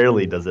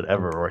rarely does it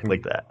ever work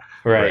like that.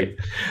 Right.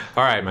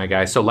 All right, my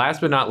guy. So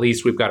last but not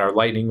least, we've got our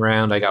lightning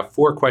round. I got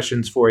 4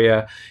 questions for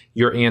you.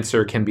 Your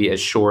answer can be as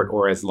short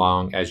or as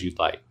long as you'd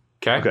like.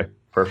 Okay? Okay.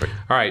 Perfect.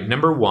 All right.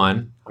 Number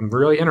 1, I'm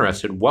really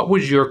interested. What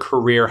was your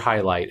career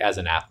highlight as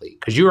an athlete?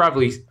 Because you were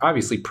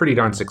obviously pretty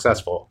darn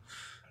successful.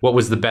 What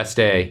was the best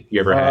day you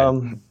ever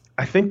had?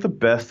 I think the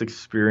best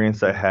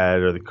experience I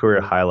had, or the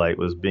career highlight,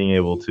 was being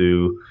able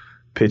to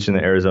pitch in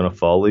the Arizona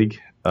Fall League.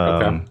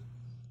 Okay.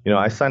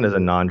 I signed as a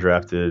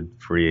non-drafted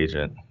free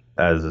agent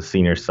as a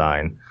senior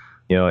sign,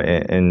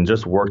 and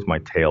just worked my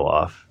tail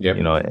off, Yep.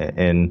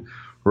 And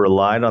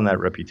relied on that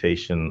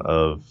reputation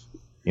of,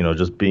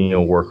 just being a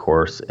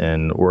workhorse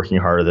and working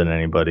harder than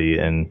anybody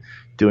and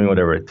doing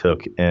whatever it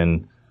took.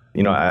 And,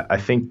 I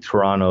think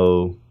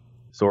Toronto's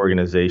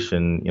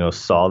organization,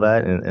 saw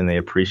that and they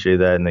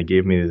appreciated that. And they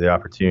gave me the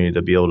opportunity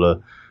to be able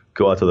to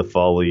go out to the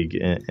Fall League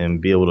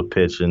and be able to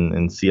pitch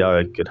and see how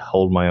I could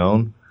hold my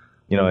own,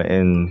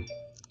 and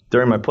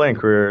during my playing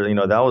career,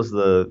 that was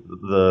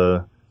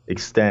the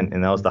extent,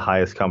 and that was the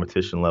highest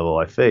competition level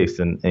I faced.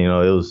 And it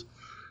was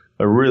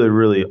a really,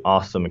 really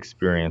awesome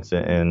experience.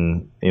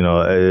 And, it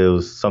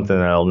was something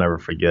that I'll never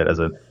forget as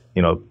a,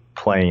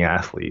 playing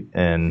athlete.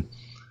 And,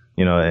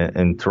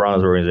 and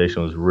Toronto's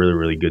organization was really,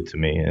 really good to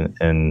me.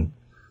 And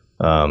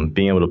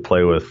being able to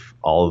play with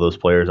all of those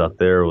players out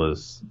there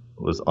was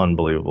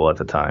unbelievable at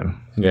the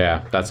time.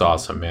 Yeah, that's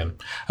awesome, man.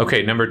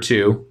 Okay, number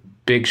 2.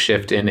 Big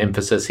shift in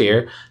emphasis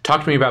here.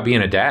 Talk to me about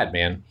being a dad,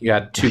 man. You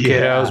got 2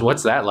 kiddos.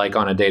 What's that like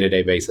on a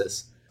day-to-day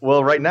basis?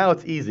 Well, right now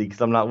it's easy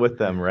because I'm not with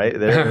them, right?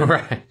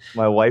 Right.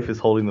 My wife is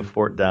holding the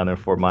fort down in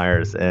Fort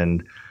Myers,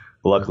 and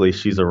luckily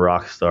she's a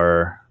rock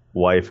star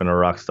wife and a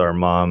rock star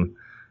mom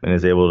and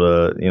is able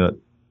to,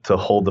 to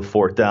hold the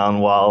fort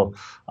down while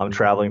I'm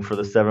traveling for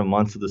the 7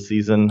 months of the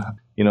season.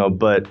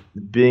 But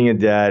being a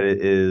dad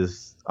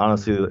is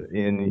honestly,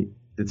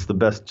 it's the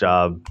best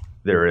job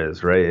there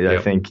is, right? Yep.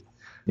 I think,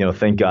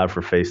 thank God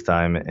for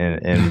FaceTime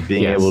and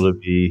being able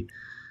to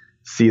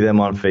see them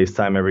on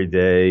FaceTime every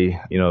day.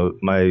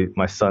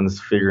 My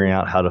son's figuring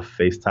out how to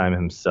FaceTime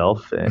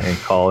himself and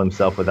call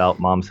himself without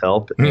mom's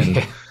help.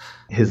 And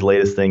his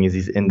latest thing is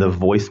he's into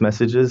voice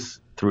messages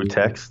through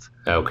text.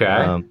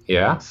 Okay.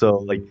 Yeah. So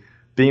like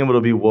being able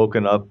to be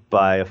woken up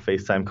by a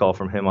FaceTime call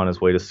from him on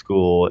his way to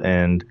school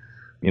and,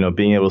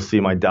 being able to see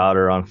my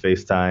daughter on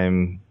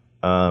FaceTime,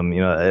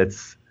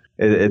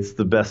 it's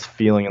the best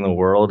feeling in the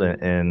world.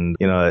 And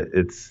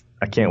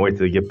I can't wait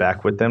to get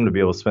back with them, to be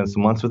able to spend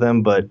some months with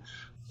them. But,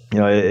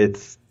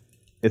 it's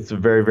a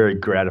very, very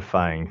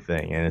gratifying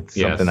thing. And it's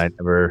something I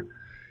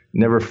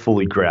never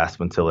fully grasped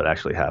until it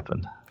actually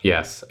happened.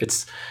 Yes.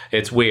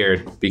 It's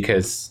weird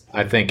because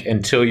I think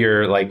until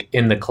you're like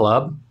in the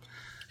club,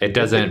 it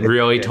doesn't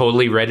really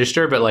totally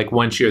register. But like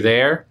once you're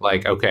there,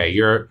 like, okay,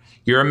 you're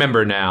a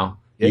member now.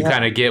 You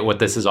kind of get what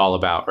this is all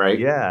about, right?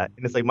 Yeah.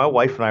 And it's like my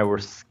wife and I were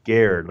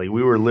scared. Like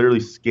we were literally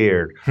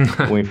scared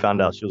when we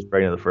found out she was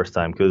pregnant the first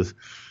time.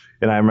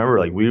 And I remember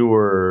like we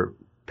were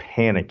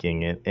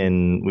panicking it,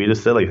 and we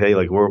just said like, hey,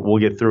 like we'll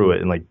get through it.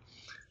 And like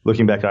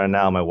looking back on it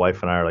now, my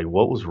wife and I are like,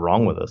 what was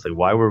wrong with us? Like,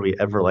 why were we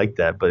ever like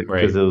that? But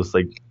because it was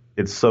like,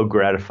 it's so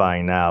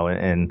gratifying now.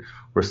 And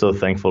we're so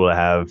thankful to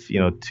have,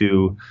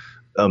 2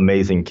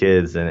 amazing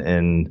kids.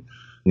 And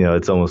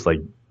it's almost like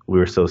we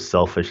were so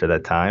selfish at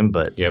that time,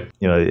 but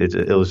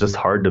it was just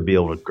hard to be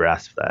able to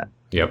grasp that.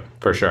 Yep,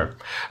 for sure.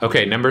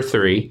 Okay, number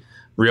 3,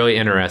 really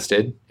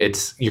interested.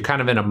 You're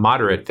kind of in a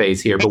moderate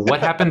phase here, but what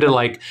happened to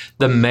like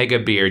the mega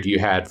beard you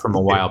had from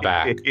a while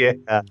back?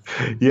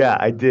 Yeah,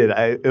 I did.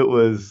 It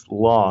was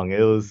long.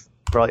 It was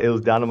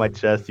down to my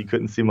chest. You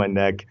couldn't see my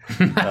neck.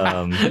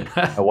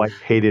 My wife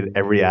hated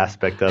every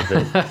aspect of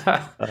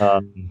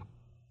it.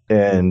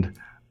 And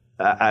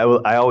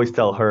I always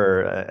tell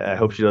her, I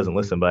hope she doesn't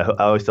listen, but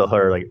I always tell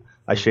her, like,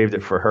 I shaved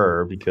it for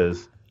her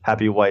because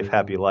happy wife,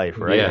 happy life,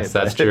 right? Yes,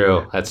 that's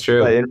true. That's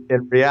true. But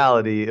in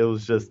reality, it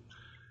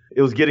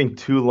was getting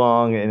too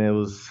long and it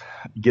was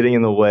getting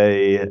in the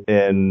way.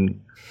 And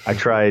I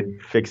tried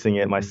fixing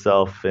it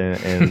myself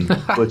and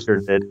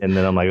butchered it. And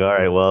then I'm like, all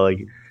right, well,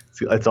 like,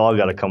 it's all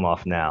got to come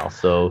off now.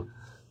 So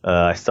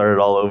I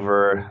started all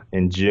over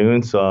in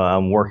June. So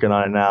I'm working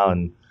on it now,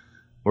 and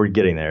we're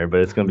getting there, but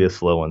it's going to be a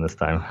slow one this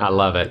time. I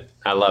love it.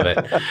 All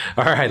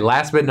right.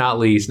 Last but not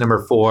least,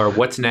 number 4,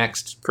 what's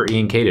next for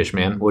Ian Kadish,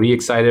 man? What are you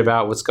excited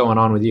about? What's going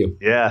on with you?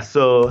 Yeah.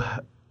 So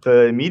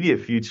the immediate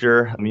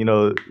future,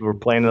 we're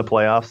playing in the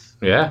playoffs.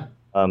 Yeah.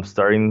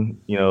 Starting,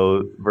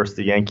 versus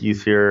the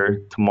Yankees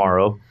here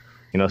tomorrow.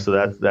 So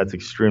that's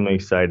extremely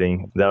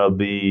exciting. That'll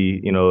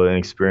be, an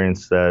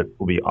experience that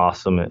will be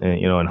awesome.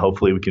 And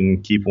hopefully we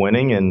can keep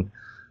winning and,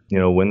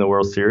 win the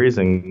World Series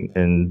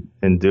and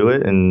do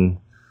it. And,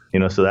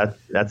 so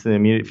that's the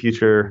immediate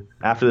future.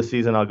 After the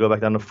season, I'll go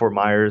back down to Fort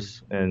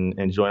Myers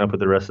and join up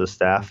with the rest of the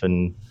staff,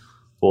 and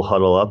we'll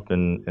huddle up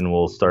and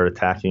we'll start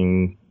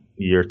attacking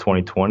year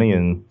 2020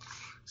 and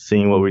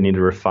seeing what we need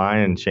to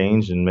refine and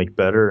change and make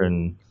better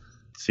and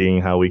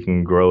seeing how we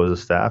can grow as a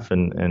staff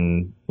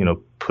and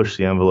push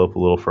the envelope a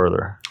little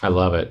further. I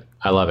love it.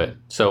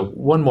 So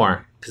one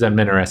more, because I'm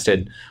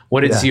interested.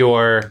 What is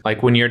your,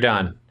 when you're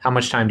done, how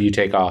much time do you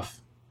take off?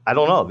 I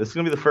don't know. This is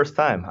going to be the first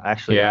time,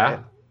 actually.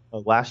 Yeah.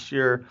 Last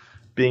year,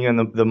 being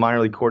in the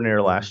minor league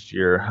coordinator last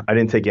year, I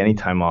didn't take any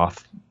time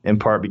off, in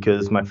part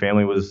because my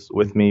family was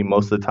with me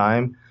most of the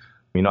time.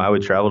 I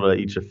would travel to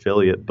each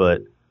affiliate,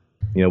 but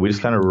we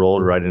just kind of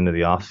rolled right into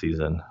the off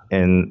season,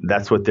 and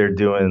that's what they're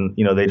doing.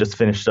 They just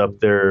finished up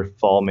their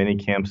fall mini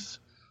camps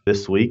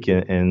this week,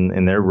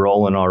 and they're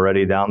rolling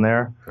already down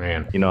there.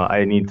 Man.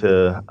 I need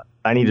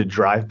to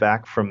drive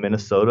back from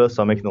Minnesota,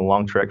 so I'm making the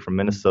long trek from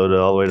Minnesota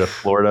all the way to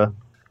Florida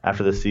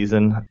after the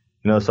season.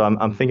 So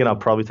I'm thinking I'll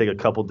probably take a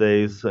couple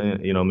days,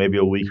 maybe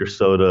a week or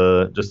so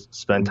to just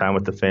spend time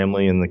with the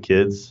family and the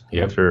kids.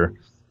 Yep. After,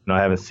 I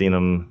haven't seen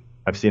them.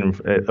 I've seen them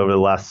over the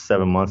last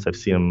 7 months. I've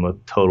seen them a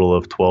total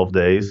of 12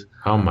 days.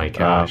 Oh my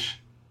gosh.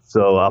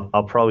 So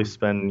I'll probably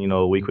spend,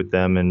 a week with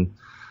them and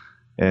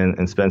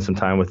spend some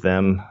time with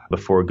them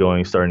before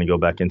starting to go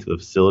back into the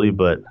facility.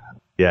 But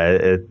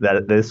yeah,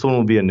 this one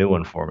will be a new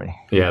one for me.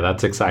 Yeah,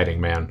 that's exciting,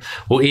 man.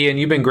 Well, Ian,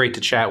 you've been great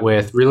to chat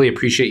with. Really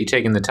appreciate you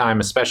taking the time,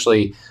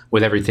 especially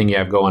with everything you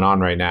have going on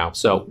right now.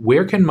 So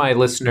where can my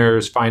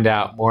listeners find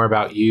out more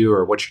about you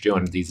or what you're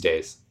doing these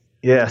days?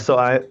 Yeah, so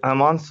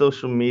I'm on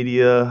social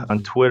media,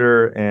 on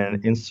Twitter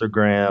and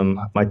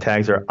Instagram. My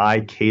tags are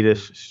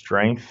iCadish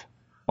Strength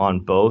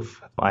on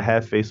both. I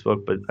have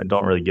Facebook, but I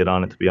don't really get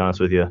on it, to be honest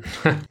with you.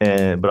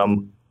 But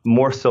I'm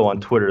more so on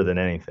Twitter than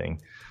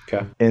anything.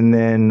 Okay. And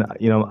then,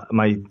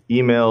 my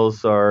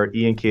emails are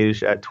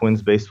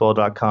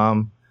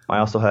iankadish@twinsbaseball.com. I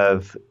also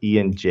have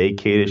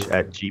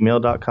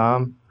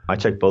ianjkadish@gmail.com. I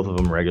check both of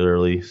them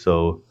regularly,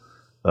 so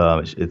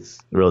it's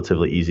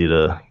relatively easy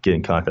to get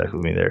in contact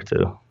with me there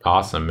too.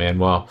 Awesome, man.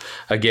 Well,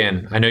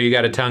 again, I know you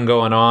got a ton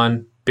going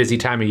on, busy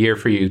time of year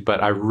for you,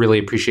 but I really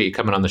appreciate you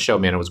coming on the show,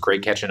 man. It was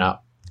great catching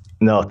up.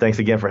 No, thanks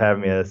again for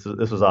having me.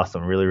 This was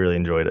awesome. Really, really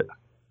enjoyed it.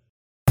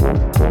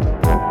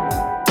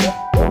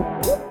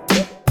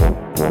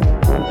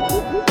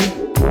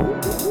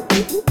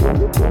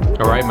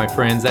 All right, my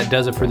friends, that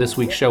does it for this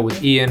week's show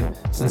with Ian.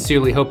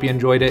 Sincerely hope you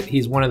enjoyed it.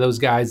 He's one of those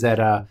guys that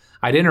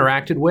I'd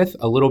interacted with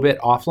a little bit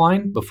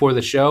offline before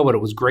the show, but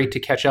it was great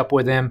to catch up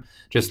with him,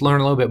 just learn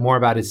a little bit more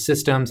about his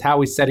systems, how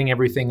he's setting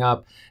everything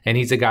up, and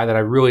he's a guy that I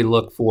really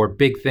look for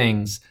big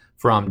things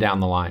from down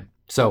the line.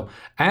 So,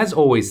 as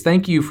always,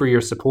 thank you for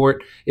your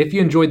support. If you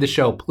enjoyed the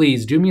show,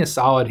 please do me a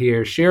solid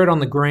here. Share it on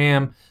the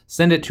gram,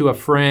 send it to a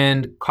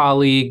friend,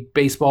 colleague,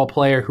 baseball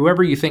player,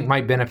 whoever you think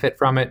might benefit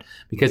from it,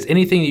 because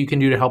anything that you can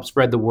do to help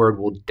spread the word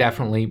will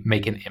definitely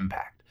make an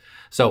impact.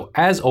 So,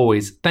 as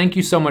always, thank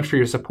you so much for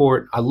your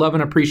support. I love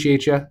and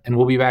appreciate you, and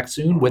we'll be back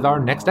soon with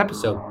our next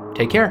episode.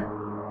 Take care.